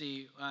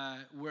leprosy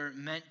were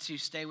meant to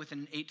stay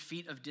within 8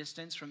 feet of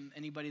distance from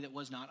anybody that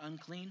was not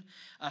unclean,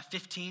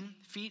 15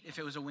 feet if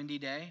it was a windy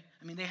day.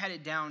 I mean, they had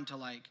it down to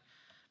like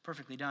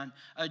perfectly done.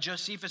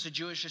 Josephus, a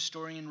Jewish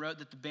historian, wrote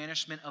that the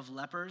banishment of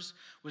lepers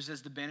was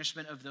as the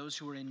banishment of those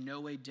who were in no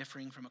way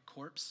differing from a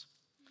corpse.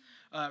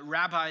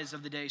 Rabbis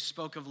of the day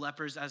spoke of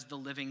lepers as the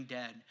living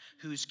dead,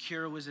 whose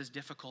cure was as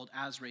difficult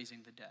as raising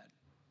the dead.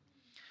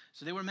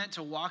 So they were meant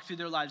to walk through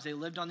their lives. They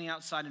lived on the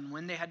outside, and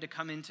when they had to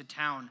come into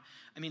town,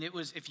 I mean, it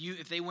was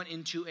if they went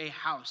into a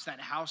house, that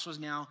house was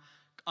now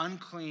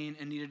unclean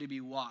and needed to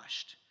be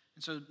washed.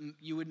 And so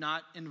you would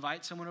not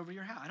invite someone over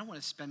your house. I don't want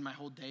to spend my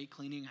whole day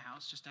cleaning a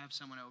house just to have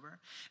someone over.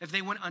 If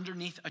they went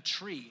underneath a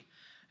tree,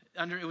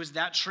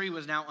 that tree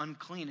was now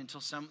unclean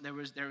until there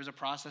was a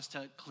process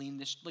to clean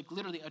this, like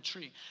literally a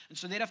tree. And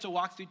so they'd have to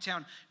walk through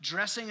town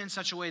dressing in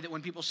such a way that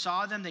when people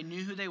saw them, they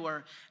knew who they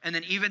were. And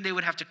then even they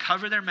would have to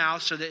cover their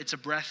mouths so that it's a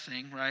breath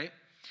thing, right?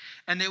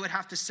 And they would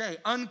have to say,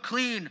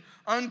 unclean,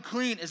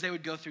 unclean, as they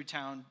would go through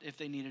town if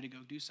they needed to go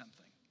do something.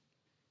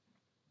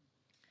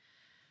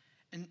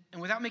 And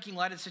without making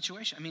light of the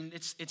situation, I mean,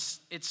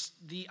 it's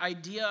the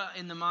idea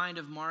in the mind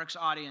of Mark's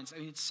audience. I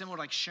mean, it's similar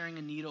to like sharing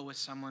a needle with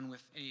someone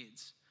with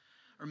AIDS,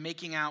 or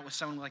making out with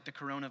someone with like the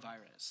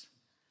coronavirus.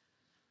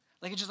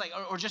 Like it's just like,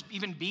 or just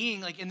even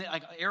being like in the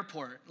like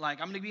airport. Like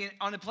I'm gonna be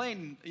on a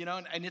plane,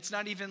 and it's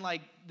not even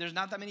like there's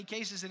not that many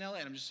cases in LA.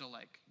 And I'm just so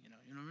like, you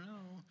don't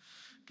know.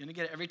 Gonna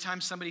get it every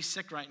time somebody's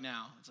sick right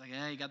now. It's like,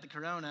 you got the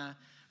corona,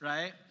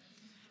 right?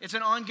 It's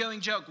an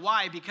ongoing joke.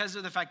 Why? Because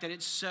of the fact that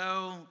it's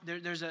so,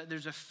 there's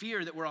a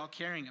fear that we're all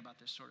carrying about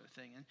this sort of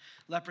thing. And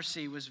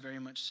leprosy was very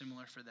much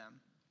similar for them.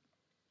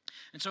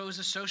 And so it was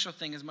a social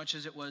thing as much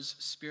as it was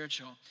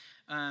spiritual,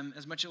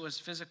 as much as it was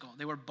physical.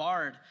 They were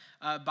barred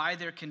by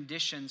their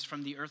conditions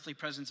from the earthly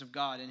presence of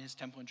God in his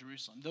temple in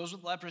Jerusalem. Those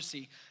with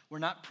leprosy were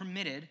not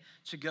permitted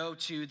to go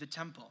to the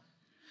temple.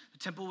 The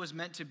temple was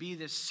meant to be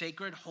this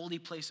sacred, holy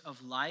place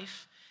of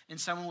life. And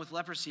someone with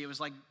leprosy, it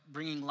was like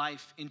bringing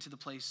death into the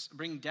place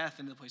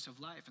of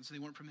life. And so they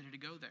weren't permitted to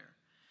go there.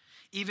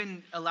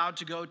 Even allowed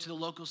to go to the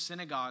local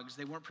synagogues,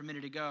 they weren't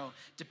permitted to go,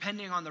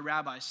 depending on the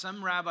rabbi.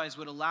 Some rabbis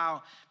would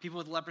allow people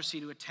with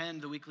leprosy to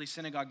attend the weekly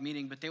synagogue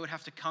meeting, but they would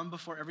have to come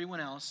before everyone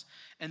else,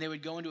 and they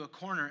would go into a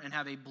corner and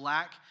have a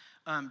black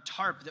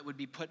tarp that would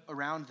be put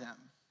around them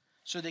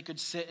so they could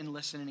sit and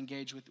listen and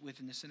engage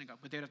within the synagogue.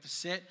 But they would have to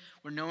sit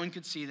where no one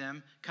could see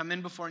them, come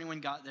in before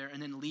anyone got there,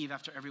 and then leave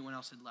after everyone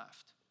else had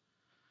left.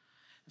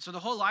 And so the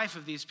whole life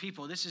of these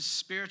people, this is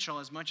spiritual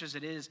as much as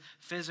it is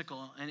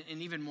physical,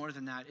 and even more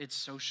than that, it's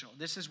social.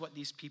 This is what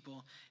these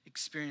people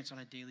experience on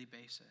a daily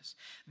basis.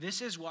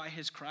 This is why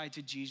his cry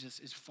to Jesus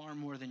is far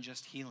more than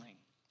just healing.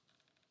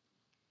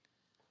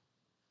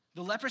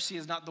 The leprosy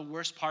is not the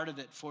worst part of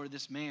it for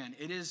this man.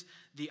 It is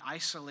the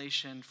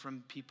isolation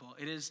from people.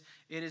 It is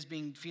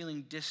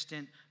feeling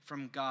distant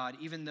from God,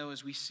 even though,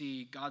 as we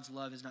see, God's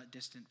love is not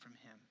distant from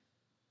him.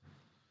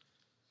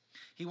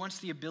 He wants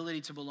the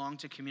ability to belong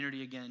to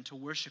community again, to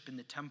worship in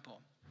the temple.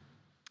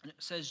 And it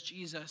says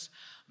Jesus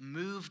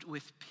moved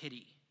with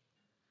pity,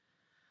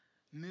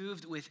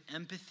 moved with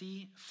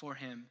empathy for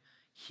him,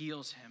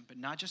 heals him. But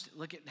not just,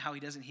 look at how he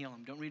doesn't heal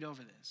him. Don't read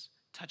over this.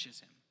 Touches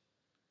him.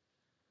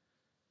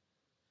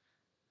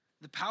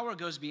 The power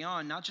goes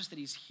beyond not just that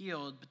he's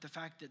healed, but the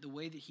fact that the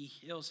way that he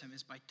heals him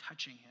is by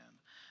touching him.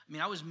 I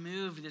mean, I was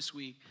moved this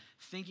week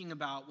thinking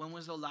about when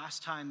was the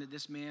last time that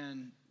this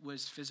man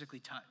was physically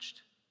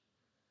touched.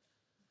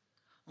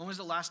 When was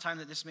the last time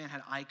that this man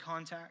had eye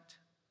contact?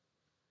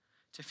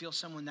 To feel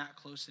someone that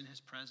close in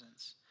his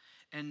presence.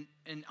 And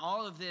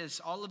all of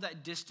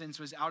that distance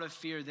was out of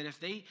fear that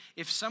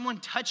if someone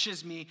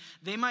touches me,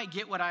 they might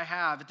get what I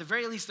have. At the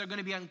very least, they're going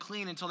to be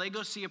unclean until they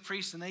go see a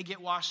priest and they get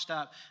washed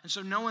up. And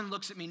so no one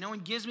looks at me. No one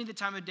gives me the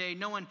time of day.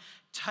 No one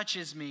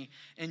touches me.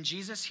 And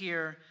Jesus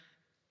here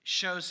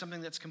shows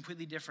something that's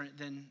completely different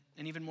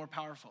and even more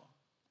powerful.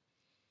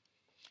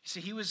 You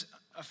see, he was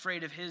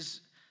afraid of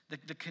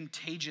the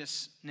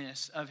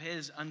contagiousness of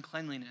his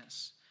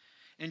uncleanliness.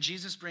 And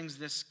Jesus brings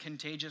this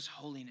contagious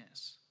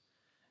holiness,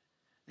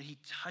 that he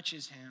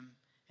touches him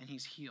and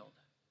he's healed.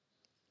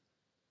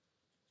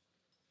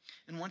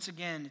 And once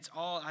again, it's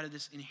all out of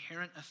this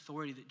inherent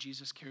authority that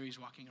Jesus carries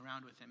walking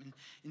around with him. And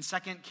in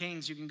 2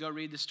 Kings, you can go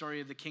read the story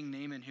of the king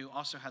Naaman, who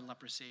also had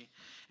leprosy.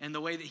 And the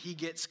way that he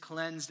gets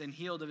cleansed and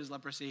healed of his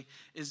leprosy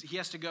is he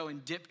has to go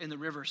and dip in the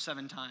river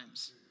 7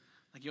 times.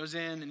 Like he goes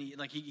in and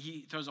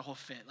he throws a whole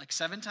fit. Like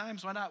 7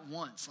 times? Why not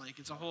once? Like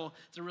it's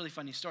a really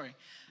funny story.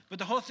 But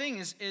the whole thing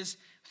is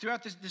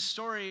throughout this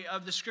story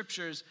of the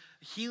scriptures,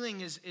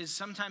 healing is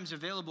sometimes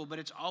available, but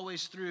it's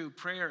always through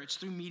prayer. It's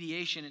through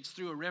mediation. It's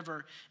through a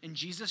river. And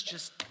Jesus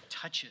just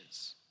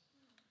touches.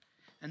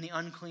 And the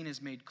unclean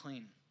is made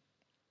clean.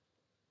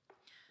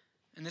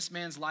 And this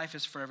man's life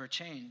is forever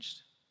changed.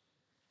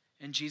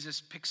 And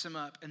Jesus picks him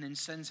up and then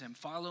sends him.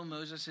 Follow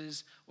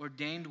Moses'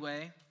 ordained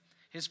way,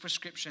 his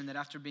prescription that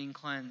after being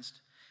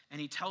cleansed,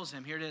 and he tells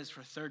him, here it is for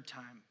a 3rd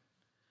time,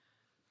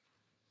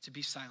 to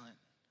be silent.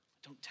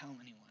 Don't tell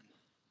anyone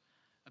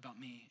about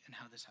me and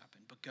how this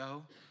happened. But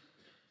go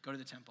to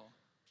the temple.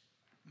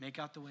 Make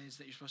out the ways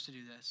that you're supposed to do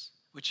this,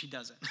 which he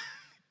doesn't.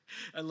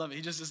 I love it.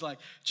 He just is like,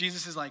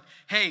 Jesus is like,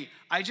 hey,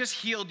 I just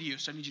healed you,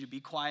 so I need you to be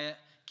quiet,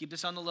 keep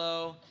this on the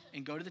low,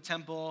 and go to the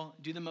temple,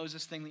 do the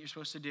Moses thing that you're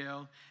supposed to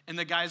do. And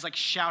the guy's like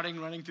shouting,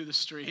 running through the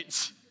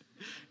streets.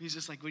 He's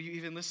just like, were you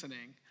even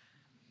listening?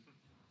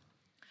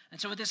 And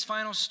so with this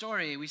final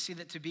story, we see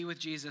that to be with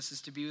Jesus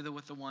is to be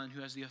with the one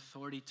who has the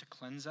authority to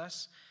cleanse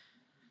us,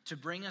 to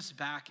bring us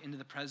back into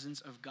the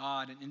presence of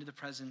God and into the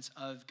presence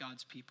of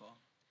God's people.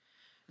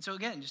 And so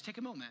again, just take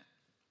a moment.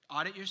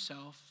 Audit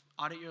yourself.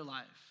 Audit your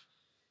life.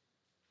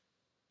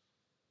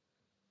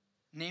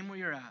 Name where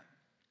you're at.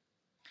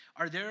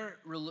 Are there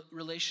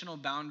relational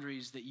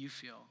boundaries that you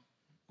feel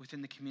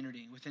within the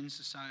community, within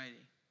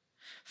society,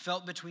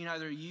 felt between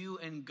either you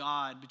and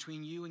God,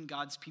 between you and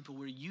God's people,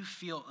 where you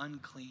feel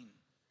unclean?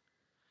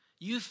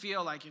 You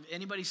feel like if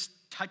anybody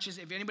touches,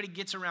 if anybody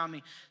gets around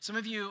me, some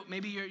of you,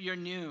 maybe you're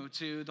new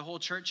to the whole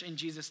church and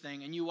Jesus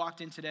thing, and you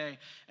walked in today,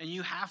 and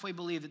you halfway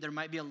believe that there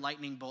might be a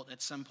lightning bolt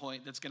at some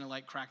point that's going to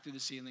like crack through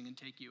the ceiling and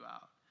take you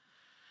out.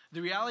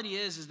 The reality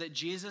is that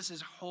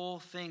Jesus' whole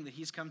thing that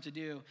he's come to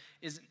do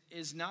is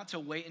not to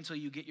wait until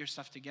you get your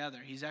stuff together.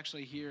 He's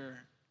actually here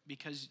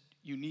because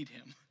you need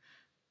him.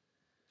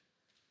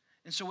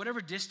 And so whatever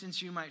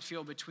distance you might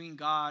feel between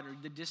God or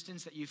the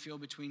distance that you feel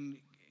between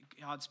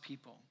God's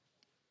people,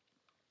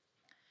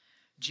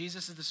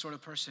 Jesus is the sort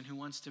of person who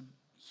wants to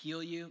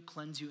heal you,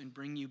 cleanse you, and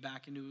bring you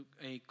back into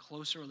a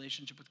closer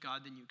relationship with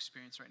God than you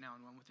experience right now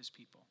and one with his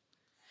people.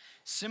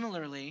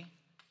 Similarly,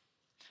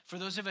 for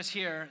those of us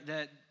here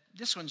that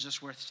this one's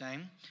just worth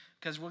saying,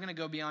 because we're going to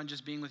go beyond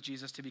just being with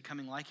Jesus to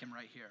becoming like him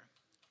right here.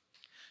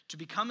 To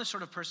become the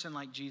sort of person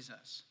like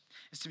Jesus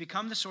is to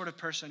become the sort of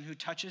person who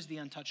touches the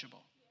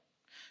untouchable,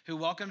 who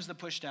welcomes the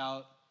pushed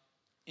out,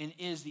 and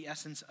is the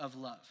essence of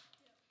love.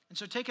 And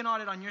so take an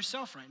audit on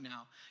yourself right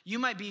now. You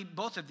might be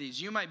both of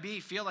these. You might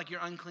feel like you're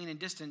unclean and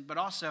distant, but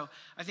also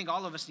I think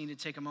all of us need to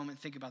take a moment and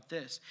think about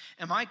this.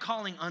 Am I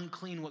calling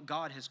unclean what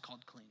God has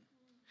called clean?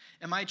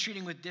 Am I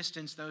treating with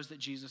distance those that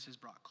Jesus has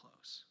brought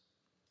close?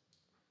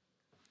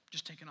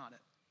 Just take an audit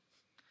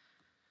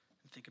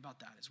and think about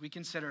that as we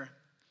consider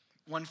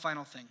one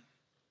final thing,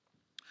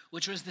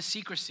 which was the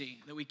secrecy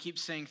that we keep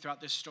saying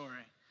throughout this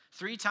story.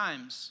 3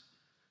 times,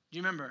 do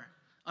you remember?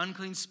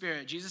 Unclean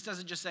spirit. Jesus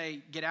doesn't just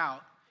say, get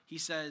out. He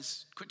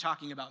says, quit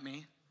talking about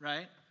me,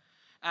 right?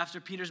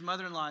 After Peter's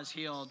mother-in-law is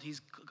healed, he's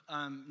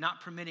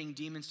not permitting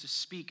demons to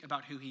speak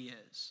about who he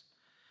is.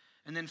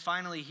 And then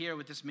finally here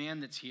with this man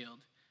that's healed,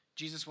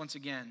 Jesus once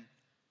again,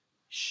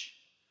 shh.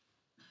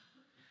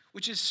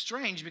 Which is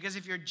strange because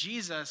if you're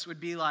Jesus, would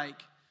be like,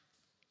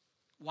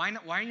 why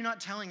are you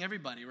not telling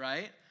everybody,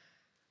 right?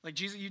 Like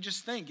Jesus, you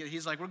just think,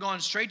 he's like, we're going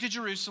straight to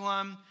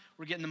Jerusalem.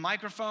 We're getting the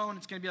microphone.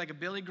 It's going to be like a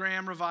Billy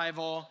Graham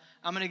revival.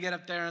 I'm going to get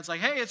up there and it's like,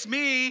 hey, it's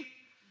me.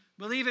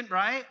 Believe it,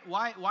 right?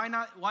 Why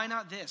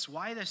not this?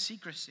 Why the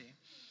secrecy?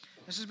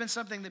 This has been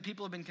something that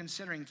people have been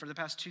considering for the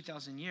past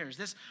 2,000 years.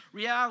 This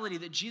reality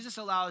that Jesus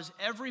allows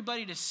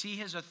everybody to see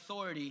his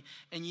authority,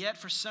 and yet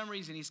for some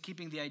reason he's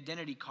keeping the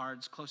identity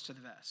cards close to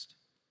the vest.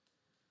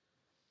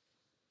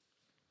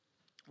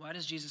 Why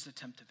does Jesus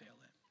attempt to veil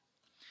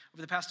it?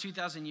 Over the past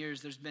 2,000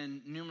 years, there's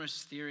been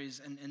numerous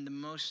theories, and the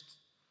most,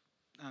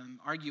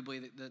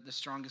 arguably the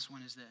strongest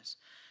one is this.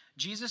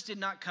 Jesus did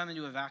not come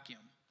into a vacuum.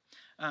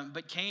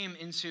 But came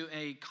into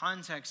a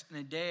context and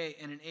a day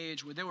and an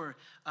age where there were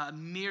a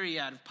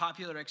myriad of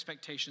popular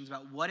expectations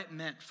about what it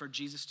meant for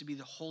Jesus to be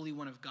the Holy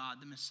One of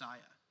God, the Messiah,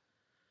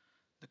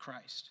 the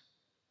Christ.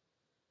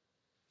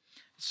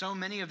 So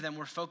many of them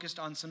were focused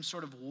on some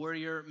sort of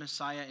warrior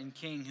Messiah and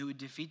king who would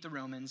defeat the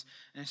Romans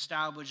and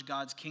establish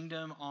God's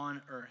kingdom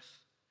on earth.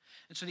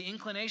 And so the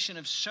inclination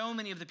of so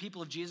many of the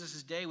people of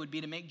Jesus' day would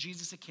be to make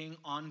Jesus a king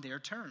on their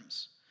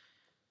terms.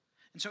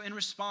 And so in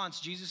response,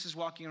 Jesus is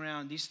walking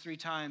around these 3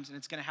 times, and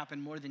it's going to happen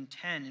more than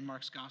 10 in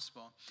Mark's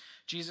gospel.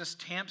 Jesus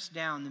tamps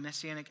down the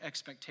messianic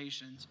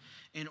expectations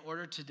in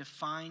order to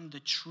define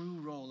the true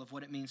role of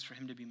what it means for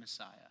him to be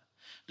Messiah,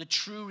 the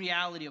true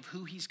reality of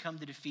who he's come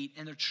to defeat,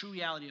 and the true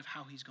reality of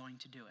how he's going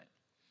to do it.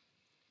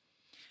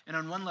 And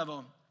on one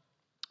level,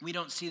 we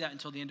don't see that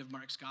until the end of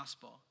Mark's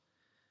gospel.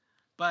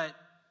 But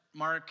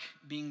Mark,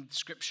 being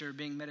scripture,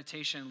 being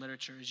meditation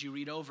literature, as you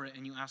read over it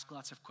and you ask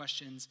lots of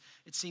questions,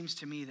 it seems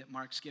to me that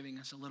Mark's giving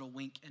us a little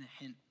wink and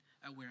a hint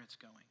at where it's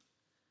going.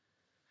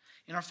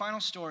 In our final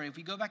story, if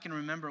we go back and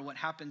remember what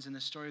happens in the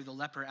story of the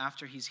leper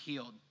after he's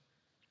healed,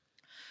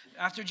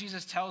 after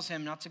Jesus tells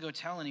him not to go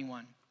tell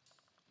anyone,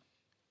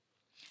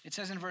 it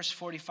says in verse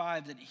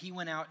 45 that he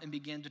went out and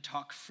began to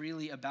talk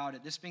freely about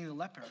it, this being the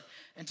leper,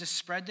 and to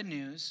spread the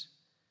news.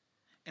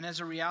 And as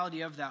a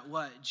reality of that,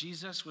 what?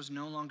 Jesus was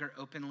no longer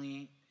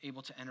openly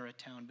able to enter a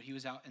town, but he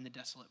was out in the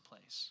desolate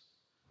place.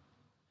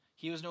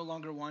 He was no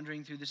longer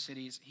wandering through the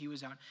cities. He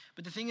was out.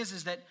 But the thing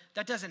is that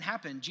doesn't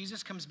happen.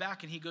 Jesus comes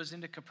back and he goes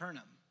into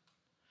Capernaum.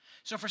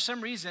 So for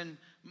some reason,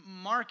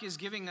 Mark is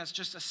giving us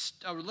just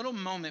a little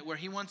moment where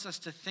he wants us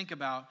to think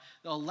about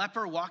the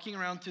leper walking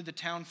around through the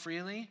town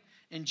freely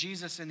and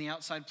Jesus in the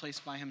outside place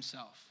by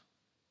himself.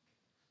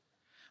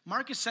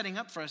 Mark is setting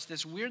up for us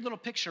this weird little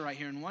picture right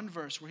here in one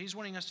verse where he's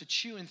wanting us to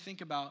chew and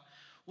think about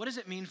what does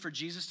it mean for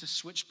Jesus to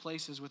switch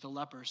places with a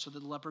leper so that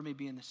the leper may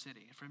be in the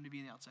city, for him to be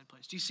in the outside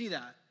place. Do you see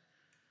that?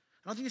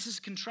 I don't think this is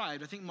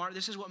contrived. I think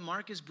this is what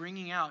Mark is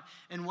bringing out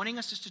and wanting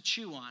us just to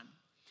chew on.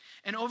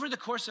 And over the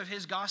course of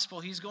his gospel,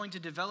 he's going to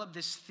develop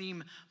this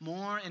theme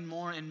more and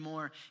more and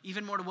more,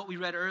 even more to what we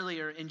read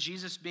earlier in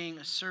Jesus being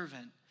a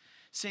servant,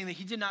 saying that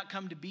he did not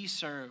come to be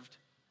served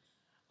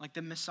like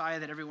the Messiah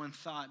that everyone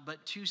thought,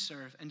 but to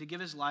serve and to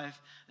give his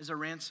life as a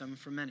ransom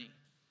for many.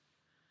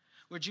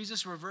 Where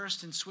Jesus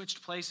reversed and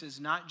switched places,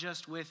 not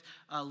just with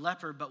a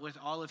leper, but with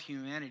all of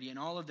humanity and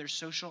all of their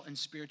social and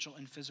spiritual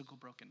and physical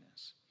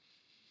brokenness.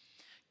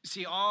 You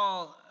see,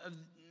 all of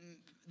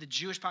the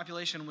Jewish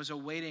population was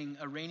awaiting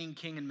a reigning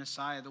king and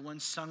Messiah, the one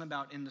sung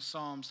about in the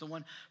Psalms, the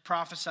one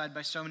prophesied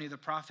by so many of the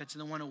prophets,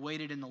 and the one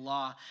awaited in the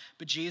law.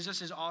 But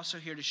Jesus is also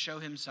here to show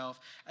himself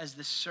as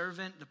the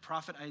servant the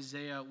prophet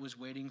Isaiah was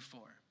waiting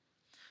for,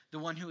 the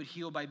one who would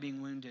heal by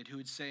being wounded, who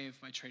would save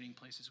by trading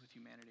places with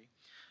humanity.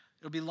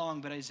 It'll be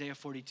long, but Isaiah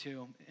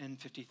 42 and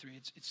 53,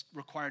 it's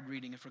required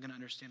reading if we're going to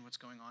understand what's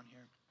going on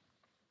here.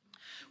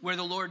 Where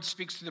the Lord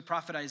speaks through the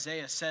prophet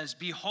Isaiah, says,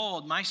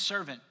 "Behold, my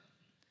servant,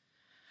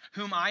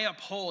 whom I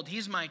uphold,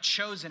 he's my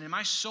chosen, and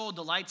my soul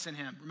delights in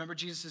him." Remember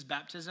Jesus'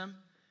 baptism?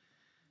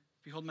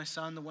 "Behold my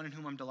son, the one in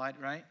whom I'm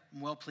delighted," right? I'm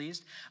well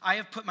pleased. "I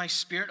have put my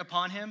spirit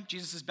upon him."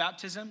 Jesus'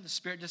 baptism, the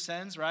spirit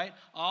descends, right?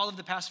 All of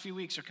the past few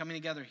weeks are coming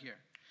together here.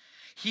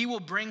 "He will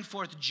bring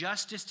forth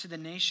justice to the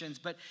nations,"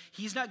 but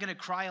he's not going to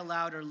cry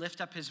aloud or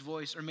lift up his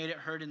voice or made it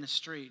heard in the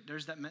street.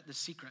 There's the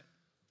secret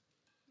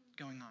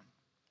going on.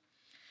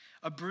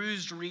 "A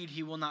bruised reed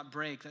he will not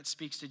break." That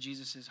speaks to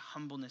Jesus'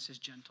 humbleness, his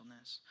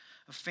gentleness.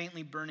 "A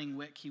faintly burning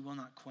wick he will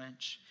not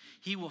quench.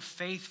 He will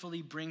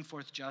faithfully bring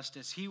forth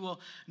justice. He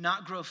will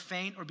not grow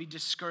faint or be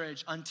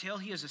discouraged until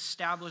he has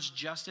established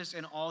justice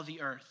in all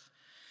the earth,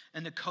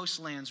 and the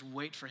coastlands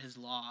wait for his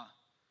law.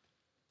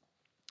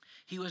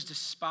 He was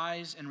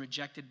despised and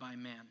rejected by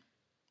man,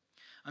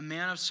 a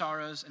man of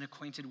sorrows and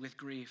acquainted with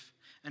grief,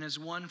 and as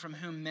one from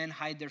whom men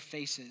hide their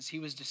faces. He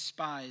was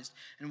despised,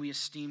 and we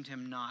esteemed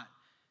him not."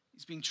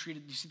 He's being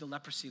treated, you see the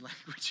leprosy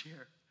language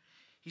here.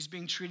 He's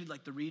being treated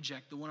like the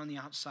reject, the one on the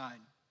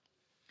outside.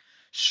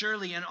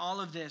 "Surely in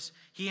all of this,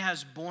 he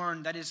has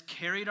borne, that is,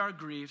 carried our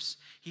griefs.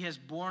 He has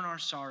borne our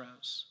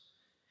sorrows.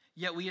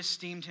 Yet we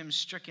esteemed him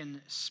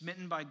stricken,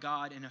 smitten by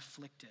God, and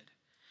afflicted.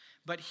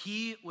 But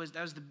he was,"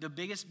 that was the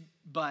biggest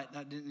but,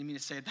 I didn't mean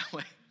to say it that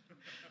way.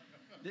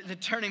 The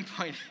turning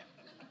point.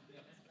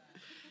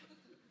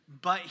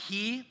 "But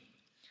he"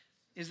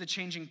 is the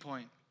changing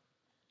point.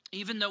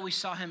 "Even though we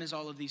saw him as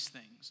all of these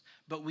things,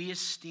 but we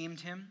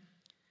esteemed him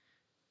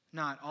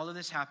not." All of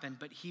this happened,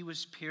 "but he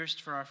was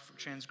pierced for our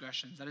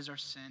transgressions," that is our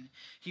sin.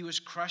 "He was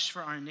crushed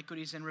for our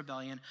iniquities and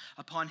rebellion.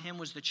 Upon him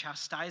was the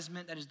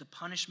chastisement," that is the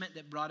punishment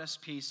that brought us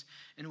peace,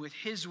 "and with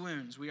his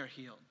wounds we are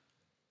healed."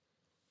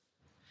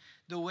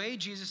 The way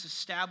Jesus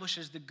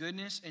establishes the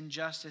goodness and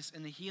justice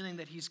and the healing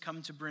that he's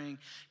come to bring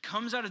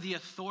comes out of the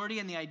authority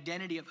and the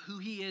identity of who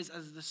he is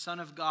as the Son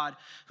of God,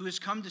 who has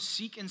come to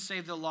seek and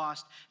save the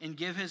lost and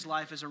give his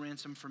life as a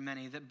ransom for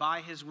many, that by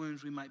his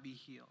wounds we might be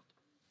healed.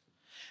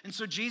 And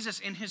so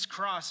Jesus in his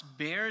cross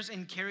bears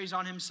and carries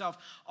on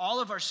himself all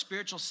of our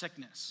spiritual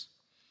sickness.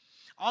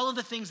 All of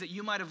the things that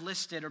you might have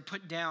listed or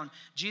put down,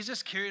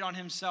 Jesus carried on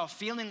himself,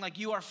 feeling like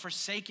you are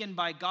forsaken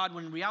by God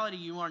when in reality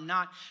you are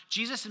not.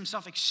 Jesus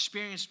himself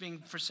experienced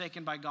being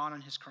forsaken by God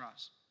on his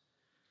cross.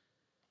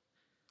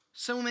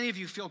 So many of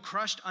you feel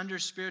crushed under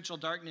spiritual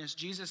darkness.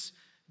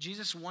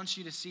 Jesus wants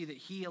you to see that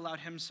he allowed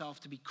himself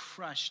to be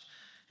crushed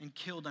and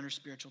killed under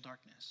spiritual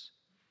darkness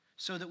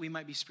so that we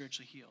might be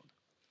spiritually healed.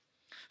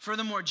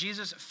 Furthermore,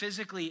 Jesus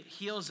physically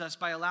heals us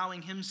by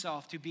allowing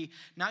himself to be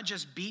not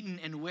just beaten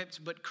and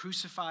whipped, but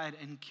crucified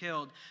and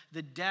killed.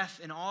 The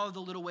death in all of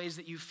the little ways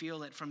that you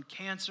feel it, from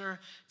cancer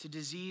to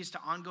disease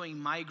to ongoing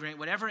migraine,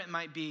 whatever it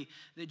might be,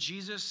 that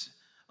Jesus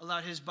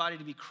allowed his body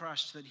to be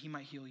crushed so that he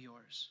might heal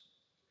yours.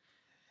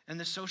 And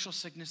the social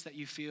sickness that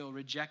you feel,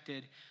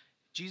 rejected,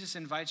 Jesus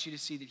invites you to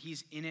see that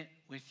he's in it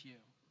with you.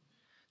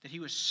 That he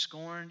was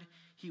scorned,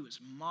 he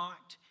was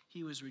mocked,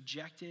 he was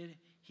rejected,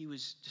 he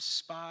was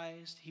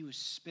despised, he was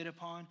spit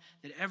upon,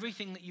 that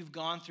everything that you've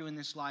gone through in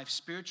this life,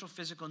 spiritual,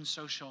 physical, and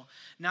social,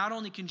 not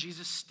only can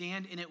Jesus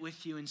stand in it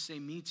with you and say,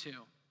 "Me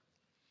too,"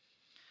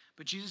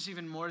 but Jesus,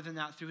 even more than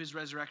that, through his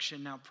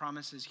resurrection, now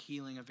promises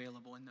healing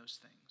available in those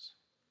things.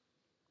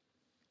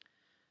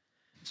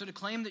 And so to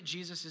claim that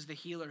Jesus is the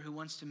healer who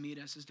wants to meet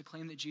us is to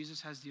claim that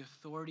Jesus has the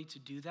authority to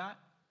do that.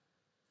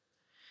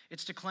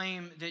 It's to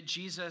claim that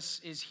Jesus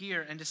is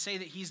here, and to say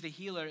that he's the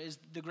healer is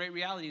the great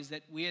reality is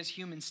that we as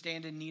humans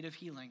stand in need of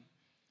healing.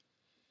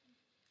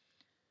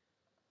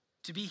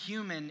 To be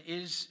human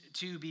is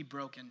to be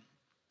broken.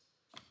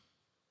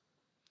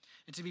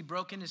 And to be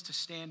broken is to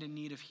stand in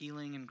need of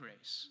healing and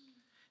grace.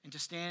 And to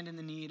stand in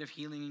the need of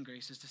healing and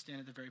grace is to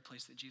stand at the very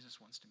place that Jesus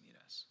wants to meet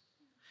us.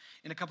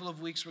 In a couple of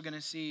weeks, we're going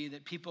to see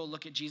that people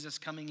look at Jesus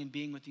coming and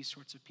being with these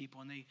sorts of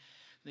people, and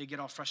they get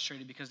all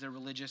frustrated because they're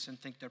religious and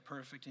think they're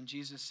perfect. And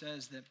Jesus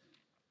says that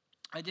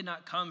I did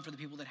not come for the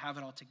people that have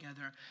it all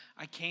together.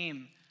 I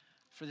came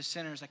for the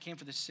sinners. I came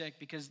for the sick,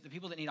 because the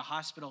people that need a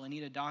hospital and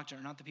need a doctor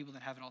are not the people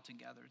that have it all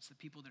together. It's the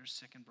people that are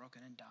sick and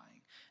broken and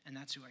dying. And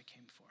that's who I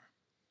came for.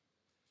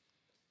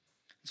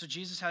 And so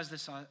Jesus has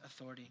this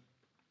authority.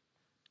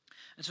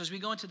 And so as we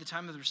go into the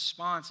time of the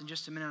response, in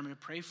just a minute, I'm going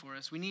to pray for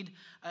us. We need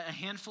a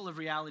handful of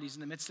realities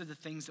in the midst of the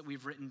things that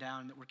we've written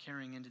down that we're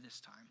carrying into this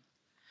time.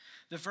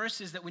 The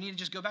first is that we need to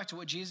just go back to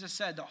what Jesus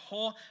said. The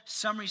whole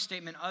summary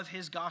statement of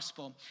his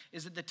gospel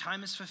is that the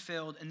time is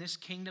fulfilled and this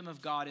kingdom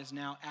of God is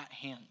now at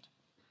hand.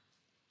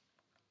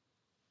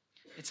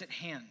 It's at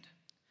hand.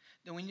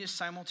 Then we need to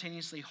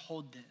simultaneously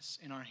hold this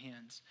in our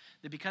hands.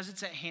 That because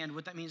it's at hand,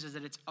 what that means is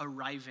that it's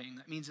arriving.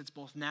 That means it's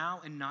both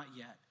now and not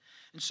yet.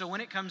 And so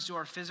when it comes to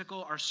our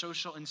physical, our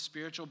social, and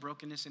spiritual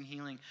brokenness and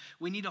healing,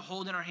 we need to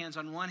hold in our hands,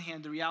 on one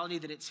hand, the reality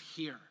that it's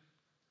here.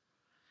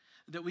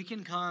 That we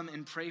can come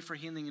and pray for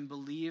healing and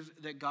believe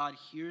that God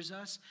hears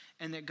us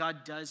and that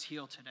God does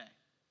heal today.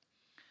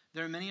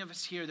 There are many of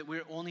us here that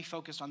we're only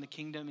focused on the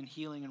kingdom and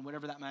healing and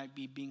whatever that might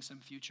be being some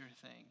future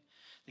thing.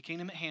 The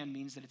kingdom at hand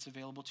means that it's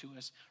available to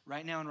us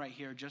right now and right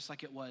here, just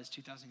like it was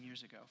 2,000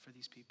 years ago for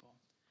these people.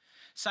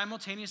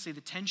 Simultaneously,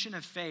 the tension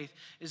of faith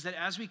is that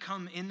as we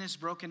come in this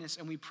brokenness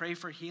and we pray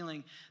for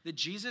healing, that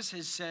Jesus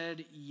has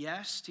said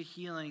yes to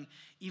healing,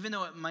 even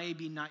though it may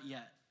be not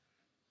yet.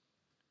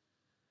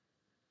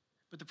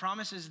 But the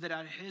promise is that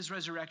at his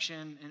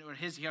resurrection,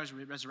 he was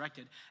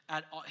resurrected,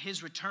 at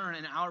his return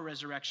and our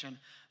resurrection,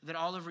 that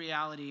all of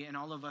reality and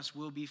all of us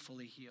will be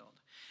fully healed.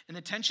 And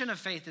the tension of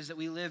faith is that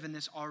we live in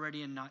this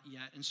already and not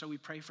yet. And so we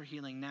pray for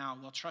healing now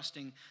while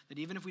trusting that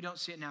even if we don't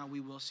see it now, we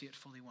will see it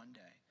fully one day.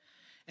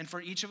 And for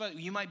each of us,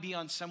 you might be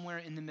on somewhere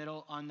in the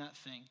middle on that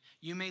thing.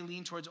 You may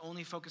lean towards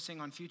only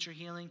focusing on future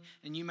healing,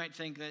 and you might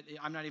think that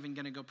I'm not even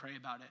going to go pray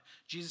about it.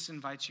 Jesus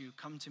invites you,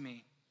 come to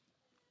me.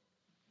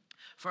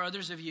 For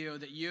others of you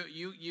that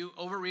you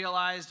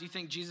overrealized, you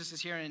think Jesus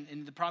is here,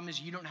 and the problem is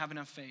you don't have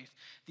enough faith.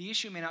 The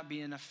issue may not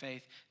be enough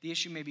faith. The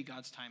issue may be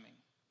God's timing.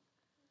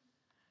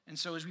 And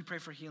so as we pray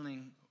for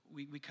healing,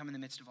 we come in the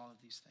midst of all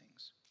of these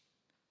things.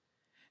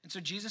 And so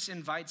Jesus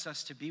invites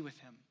us to be with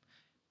him.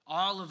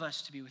 All of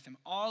us to be with him.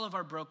 All of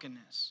our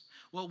brokenness.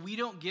 What we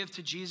don't give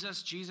to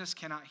Jesus, Jesus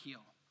cannot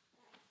heal.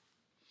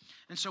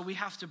 And so we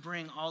have to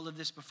bring all of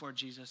this before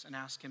Jesus and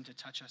ask him to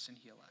touch us and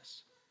heal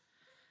us.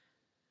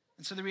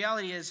 And so the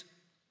reality is,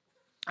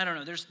 I don't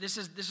know, this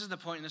is the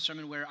point in the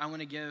sermon where I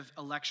want to give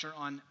a lecture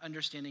on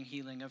understanding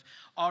healing, of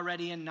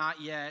already and not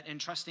yet, and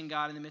trusting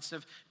God in the midst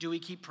of, do we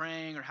keep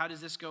praying, or how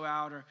does this go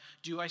out, or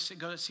do I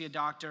go see a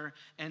doctor?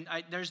 And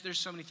there's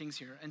so many things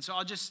here. And so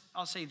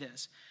I'll say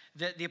this,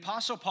 that the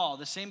Apostle Paul,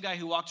 the same guy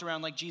who walked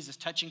around like Jesus,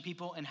 touching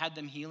people and had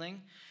them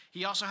healing,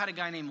 he also had a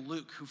guy named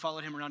Luke who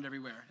followed him around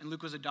everywhere, and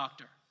Luke was a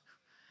doctor.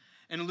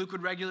 And Luke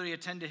would regularly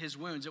attend to his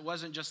wounds. It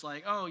wasn't just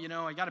like, oh,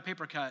 I got a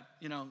paper cut,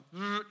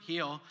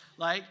 heal.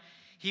 Like,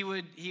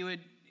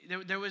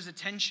 there was a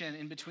tension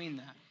in between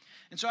that.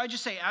 And so I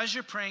just say, as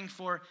you're praying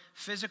for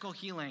physical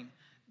healing,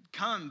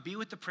 come, be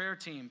with the prayer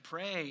team,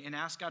 pray and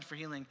ask God for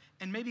healing,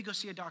 and maybe go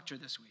see a doctor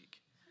this week.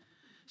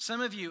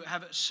 Some of you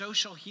have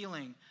social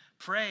healing.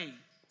 Pray,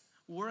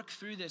 work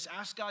through this,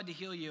 ask God to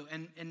heal you,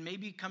 and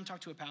maybe come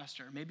talk to a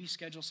pastor, maybe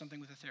schedule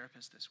something with a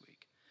therapist this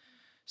week.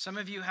 Some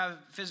of you have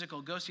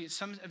physical, go see it.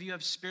 Some of you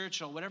have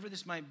spiritual, whatever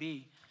this might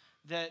be,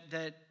 that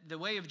the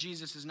way of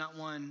Jesus is not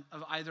one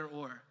of either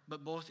or,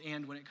 but both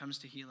and when it comes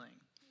to healing.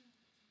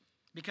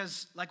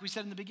 Because like we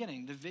said in the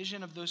beginning, the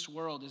vision of this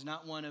world is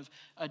not one of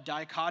a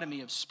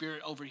dichotomy of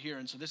spirit over here,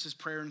 and so this is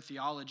prayer and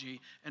theology,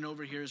 and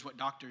over here is what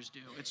doctors do.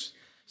 It's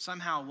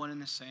somehow one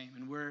and the same,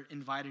 and we're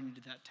invited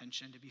into that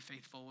tension to be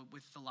faithful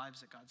with the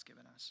lives that God's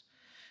given us.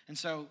 And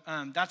so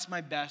that's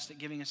my best at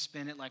giving a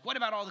spin at like, what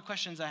about all the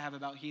questions I have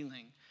about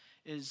healing?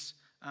 Is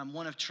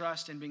one of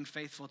trust and being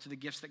faithful to the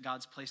gifts that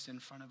God's placed in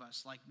front of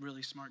us, like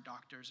really smart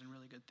doctors and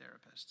really good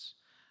therapists,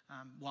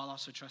 while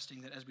also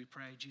trusting that as we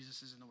pray,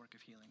 Jesus is in the work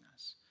of healing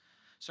us.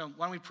 So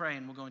why don't we pray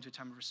and we'll go into a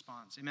time of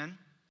response. Amen?